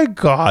 oh my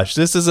gosh,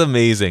 this is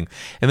amazing.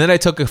 And then I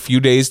took a few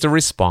days to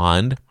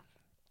respond,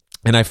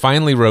 and I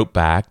finally wrote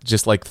back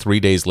just like 3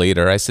 days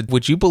later. I said,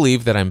 would you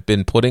believe that I've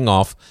been putting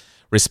off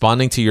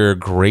responding to your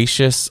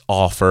gracious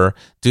offer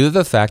due to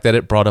the fact that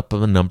it brought up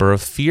a number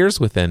of fears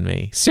within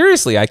me?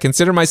 Seriously, I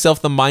consider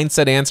myself the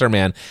mindset answer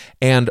man.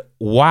 And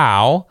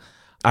wow,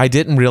 I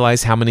didn't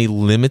realize how many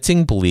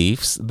limiting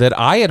beliefs that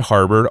I had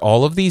harbored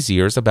all of these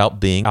years about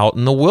being out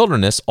in the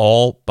wilderness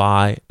all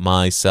by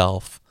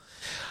myself.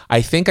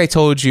 I think I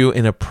told you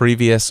in a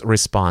previous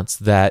response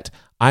that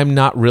I'm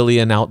not really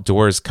an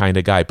outdoors kind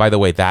of guy. By the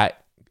way, that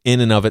in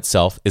and of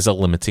itself is a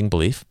limiting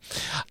belief.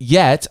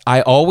 Yet,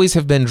 I always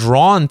have been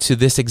drawn to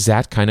this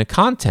exact kind of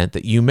content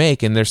that you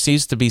make, and there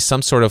seems to be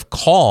some sort of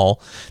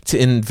call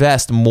to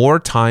invest more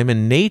time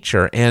in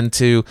nature and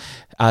to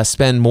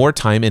spend more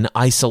time in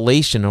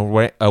isolation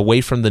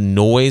away from the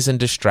noise and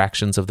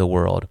distractions of the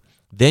world.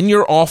 Then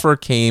your offer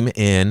came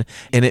in,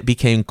 and it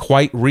became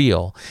quite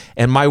real.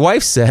 And my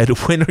wife said,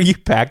 when are you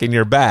packing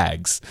your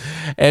bags?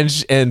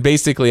 And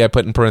basically, I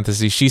put in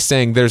parentheses, she's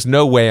saying, there's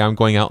no way I'm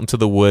going out into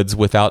the woods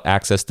without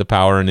access to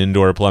power and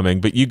indoor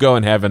plumbing, but you go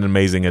and have an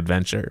amazing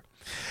adventure.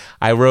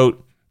 I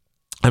wrote,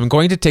 I'm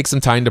going to take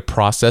some time to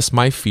process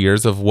my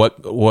fears of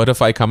what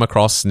if I come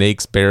across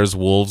snakes, bears,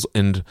 wolves,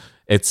 and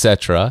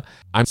etc.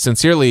 I'm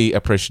sincerely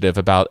appreciative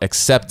about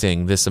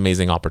accepting this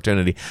amazing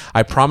opportunity.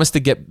 I promise to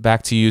get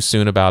back to you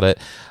soon about it.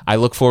 I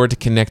look forward to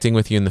connecting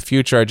with you in the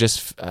future. I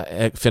just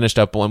finished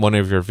up on one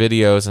of your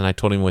videos, and I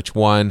told him which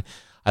one.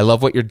 I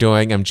love what you're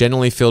doing. I'm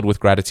genuinely filled with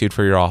gratitude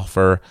for your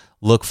offer.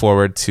 Look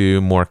forward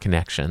to more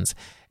connections.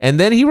 And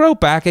then he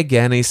wrote back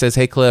again, and he says,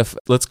 hey, Cliff,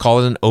 let's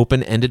call it an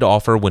open-ended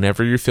offer.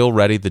 Whenever you feel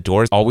ready, the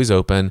door is always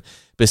open.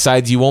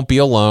 Besides, you won't be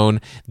alone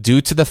due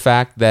to the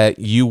fact that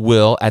you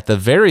will, at the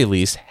very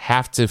least,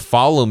 have to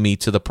follow me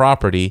to the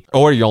property,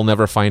 or you'll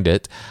never find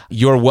it.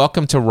 You're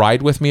welcome to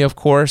ride with me, of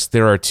course.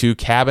 There are 2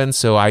 cabins,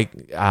 so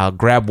I'll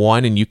grab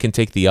one, and you can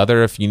take the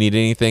other. If you need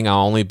anything,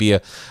 I'll only be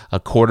a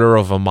quarter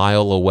of a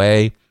mile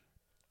away.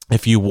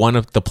 If you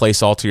want the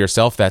place all to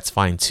yourself, that's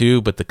fine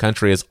too, but the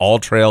country is all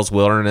trails,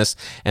 wilderness,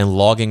 and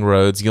logging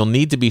roads. You'll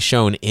need to be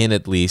shown in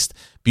at least.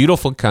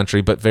 Beautiful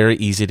country, but very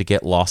easy to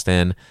get lost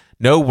in.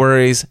 No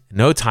worries,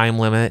 no time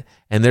limit,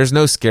 and there's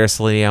no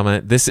scarcity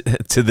element. This,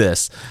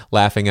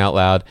 laughing out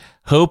loud.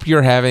 Hope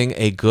you're having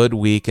a good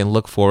week and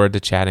look forward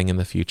to chatting in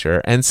the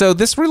future. And so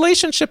this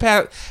relationship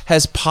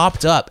has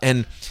popped up,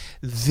 and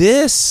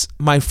this,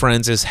 my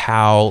friends, is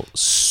how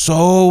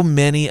so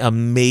many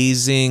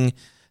amazing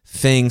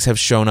things have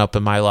shown up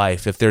in my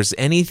life. If there's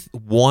any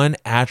one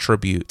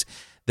attribute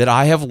that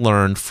I have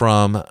learned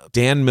from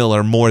Dan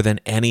Miller more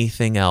than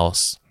anything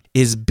else,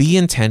 is be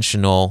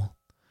intentional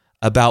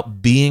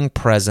about being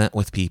present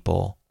with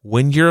people.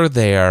 When you're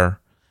there,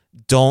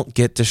 don't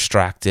get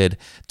distracted.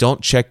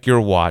 Don't check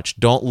your watch.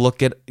 Don't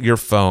look at your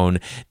phone.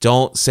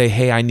 Don't say,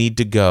 hey, I need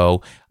to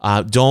go.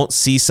 Don't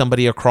see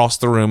somebody across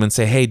the room and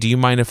say, hey, do you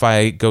mind if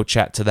I go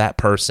chat to that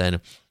person?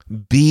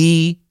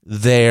 Be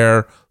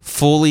there,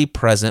 fully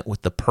present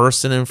with the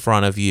person in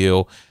front of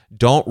you.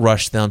 Don't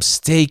rush them.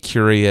 Stay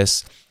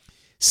curious.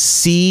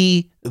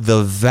 See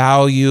the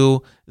value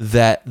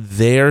that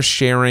their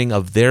sharing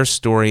of their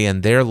story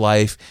and their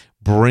life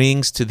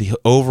brings to the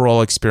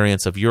overall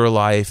experience of your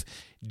life.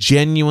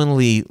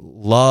 Genuinely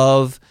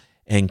love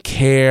and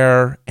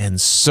care and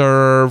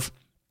serve.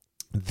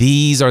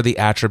 These are the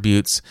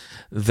attributes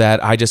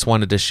that I just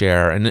wanted to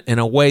share. And in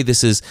a way,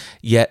 this is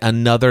yet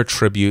another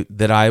tribute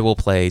that I will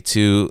play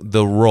to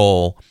the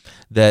role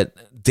that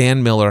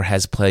Dan Miller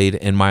has played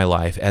in my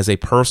life as a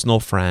personal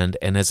friend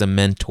and as a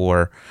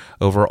mentor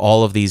over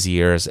all of these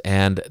years.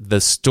 And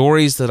the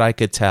stories that I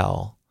could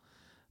tell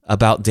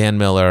about Dan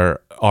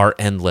Miller are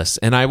endless.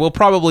 And I will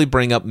probably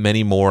bring up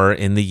many more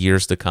in the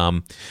years to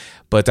come.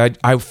 But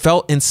I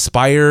felt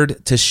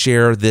inspired to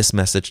share this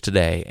message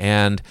today.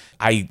 And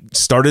I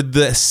started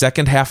the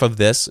second half of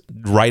this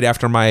right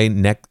after my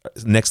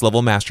Next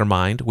Level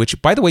Mastermind,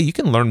 which, by the way, you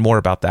can learn more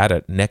about that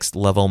at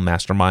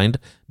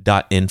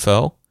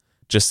nextlevelmastermind.info.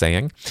 Just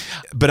saying.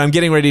 But I'm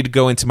getting ready to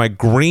go into my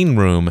green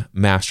room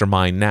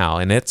mastermind now,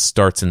 and it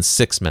starts in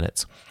 6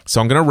 minutes.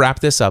 So I'm going to wrap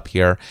this up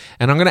here,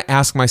 and I'm going to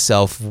ask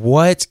myself,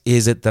 what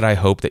is it that I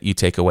hope that you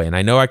take away? And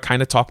I know I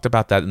kind of talked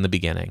about that in the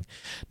beginning.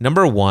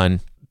 Number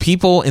one,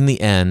 people in the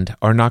end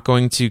are not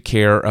going to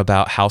care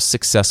about how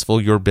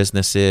successful your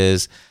business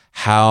is,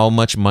 how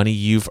much money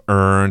you've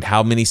earned,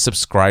 how many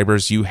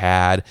subscribers you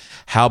had,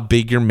 how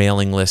big your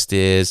mailing list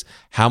is,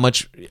 how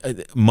much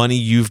money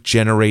you've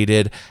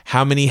generated,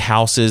 how many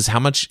houses, how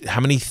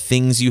many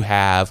things you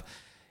have.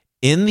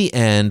 In the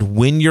end,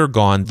 when you're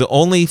gone, the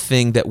only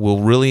thing that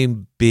will really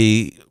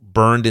be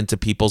burned into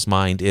people's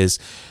mind is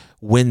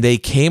when they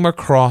came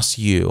across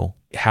you,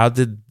 how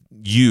did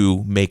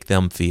you make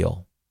them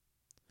feel?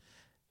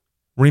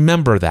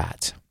 Remember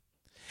that.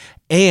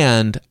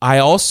 And I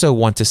also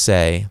want to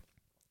say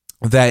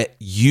that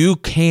you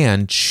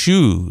can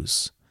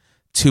choose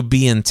to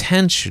be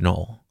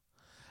intentional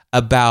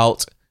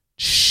about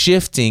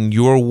shifting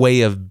your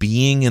way of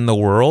being in the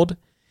world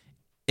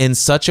in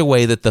such a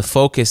way that the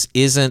focus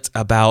isn't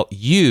about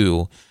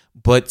you,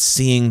 but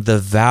seeing the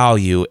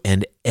value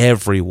in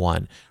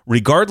everyone,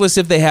 regardless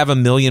if they have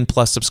 1 million+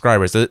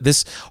 subscribers.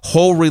 This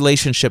whole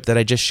relationship that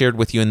I just shared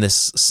with you in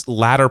this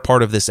latter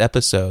part of this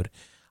episode,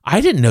 I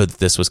didn't know that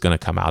this was going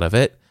to come out of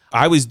it.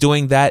 I was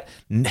doing that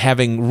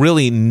having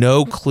really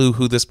no clue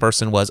who this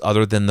person was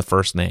other than the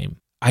first name.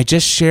 I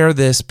just share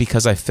this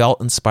because I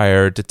felt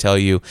inspired to tell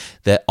you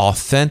that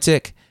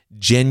authentic,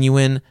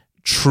 genuine,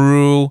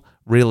 true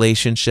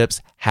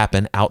relationships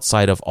happen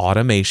outside of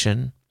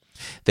automation.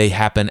 They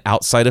happen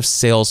outside of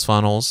sales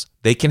funnels.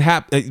 They can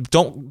happen.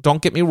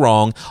 Don't get me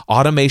wrong.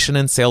 Automation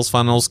and sales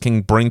funnels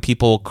can bring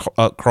people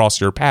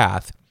across your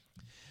path,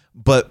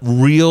 but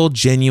real,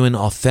 genuine,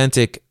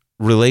 authentic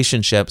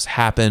relationships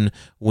happen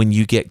when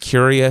you get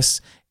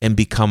curious and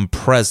become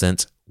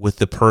present with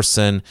the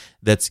person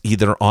that's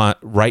either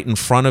right in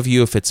front of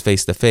you if it's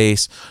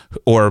face-to-face,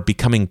 or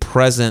becoming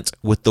present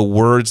with the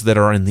words that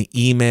are in the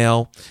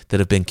email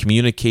that have been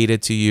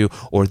communicated to you,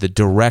 or the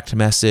direct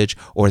message,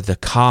 or the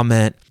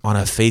comment on a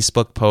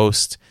Facebook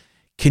post.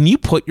 Can you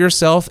put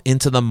yourself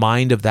into the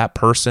mind of that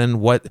person?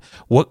 What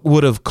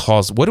would have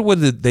caused, what would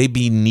they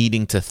be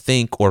needing to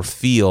think or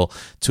feel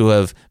to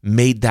have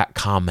made that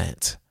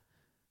comment?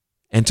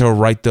 And to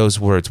write those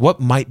words, what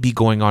might be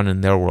going on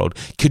in their world?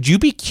 Could you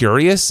be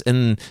curious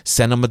and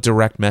send them a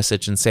direct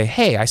message and say,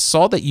 hey, I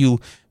saw that you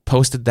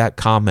posted that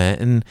comment,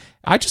 and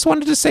I just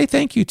wanted to say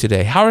thank you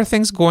today. How are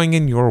things going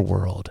in your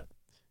world?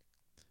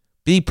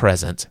 Be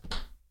present.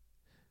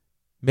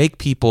 Make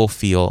people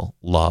feel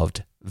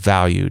loved,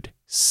 valued,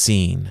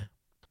 seen.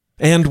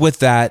 And with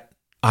that,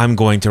 I'm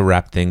going to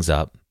wrap things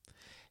up.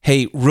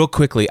 Hey, real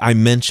quickly, I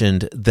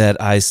mentioned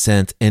that I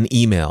sent an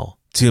email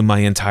to my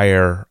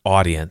entire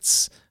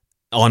audience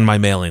on my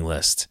mailing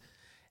list.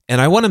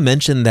 And I want to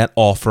mention that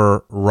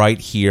offer right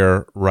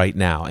here, right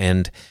now.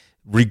 And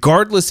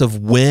regardless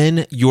of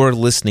when you're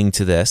listening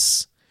to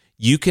this,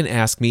 you can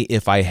ask me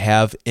if I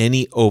have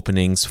any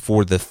openings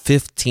for the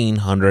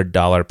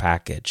 $1,500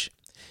 package.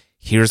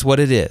 Here's what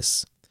it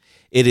is.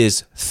 It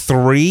is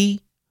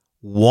 3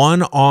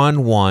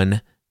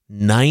 one-on-one,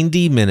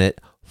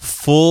 90-minute,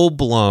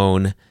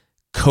 full-blown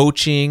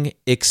coaching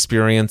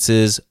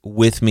experiences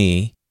with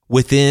me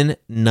within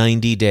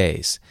 90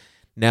 days.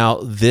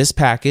 Now, this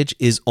package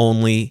is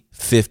only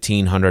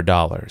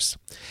 $1,500.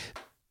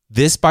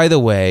 This, by the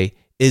way,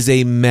 is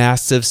a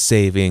massive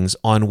savings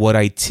on what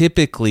I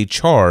typically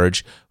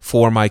charge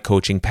for my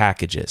coaching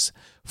packages.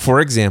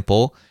 For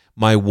example,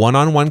 my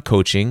one-on-one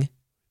coaching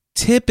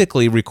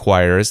typically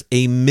requires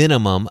a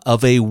minimum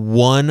of a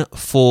 1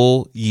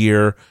 full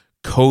year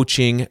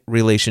coaching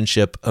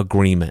relationship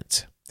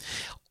agreement.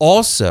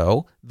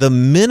 Also, the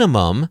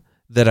minimum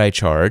that I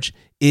charge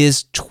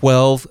is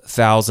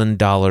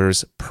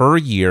 $12,000 per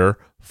year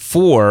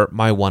for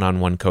my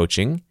one-on-one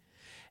coaching.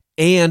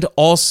 And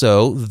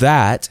also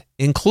that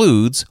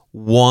includes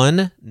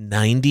one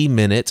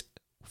 90-minute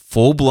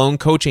full-blown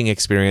coaching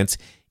experience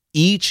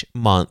each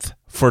month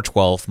for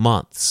 12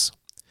 months.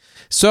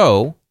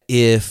 So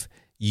if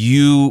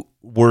you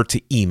were to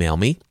email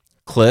me,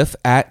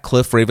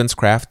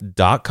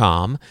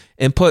 cliff@cliffravenscraft.com,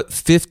 and put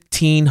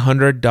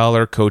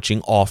 $1,500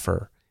 coaching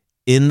offer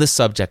in the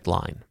subject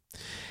line,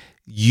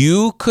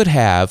 you could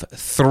have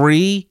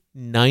 3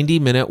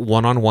 90-minute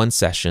one-on-one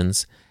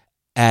sessions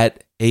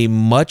at a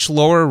much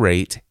lower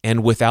rate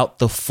and without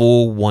the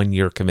full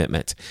 1-year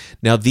commitment.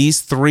 Now, these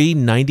 3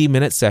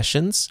 90-minute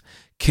sessions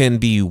can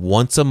be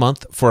once a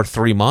month for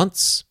 3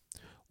 months,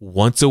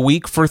 once a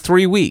week for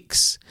 3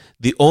 weeks.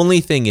 The only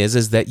thing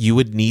is that you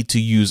would need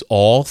to use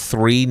all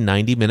 3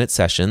 90-minute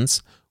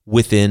sessions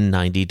within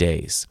 90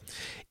 days.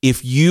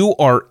 If you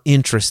are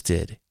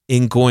interested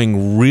in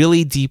going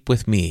really deep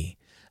with me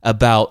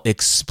about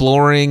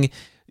exploring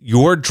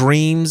your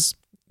dreams,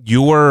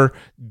 your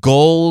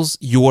goals,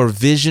 your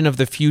vision of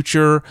the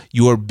future,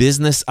 your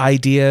business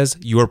ideas,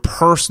 your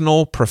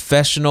personal,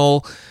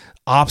 professional,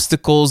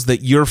 obstacles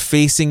that you're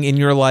facing in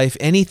your life,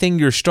 anything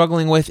you're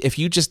struggling with, if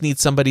you just need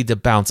somebody to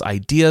bounce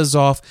ideas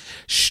off,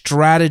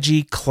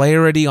 strategy,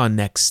 clarity on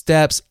next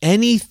steps,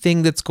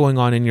 anything that's going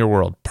on in your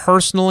world,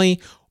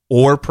 personally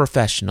or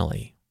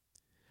professionally,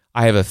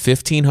 I have a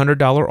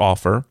 $1,500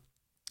 offer,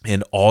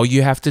 and all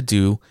you have to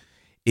do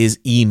is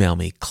email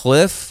me,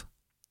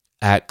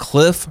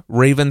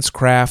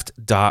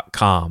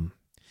 cliff@cliffravenscraft.com.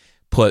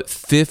 Put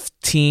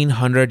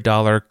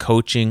 $1,500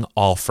 coaching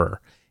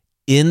offer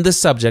in the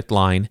subject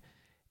line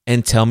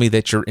and tell me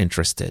that you're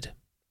interested.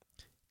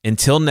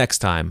 Until next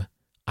time,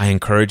 I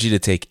encourage you to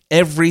take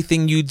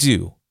everything you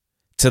do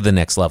to the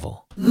next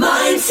level.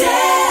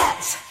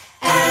 Mindset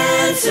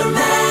Answer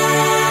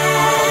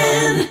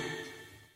Man.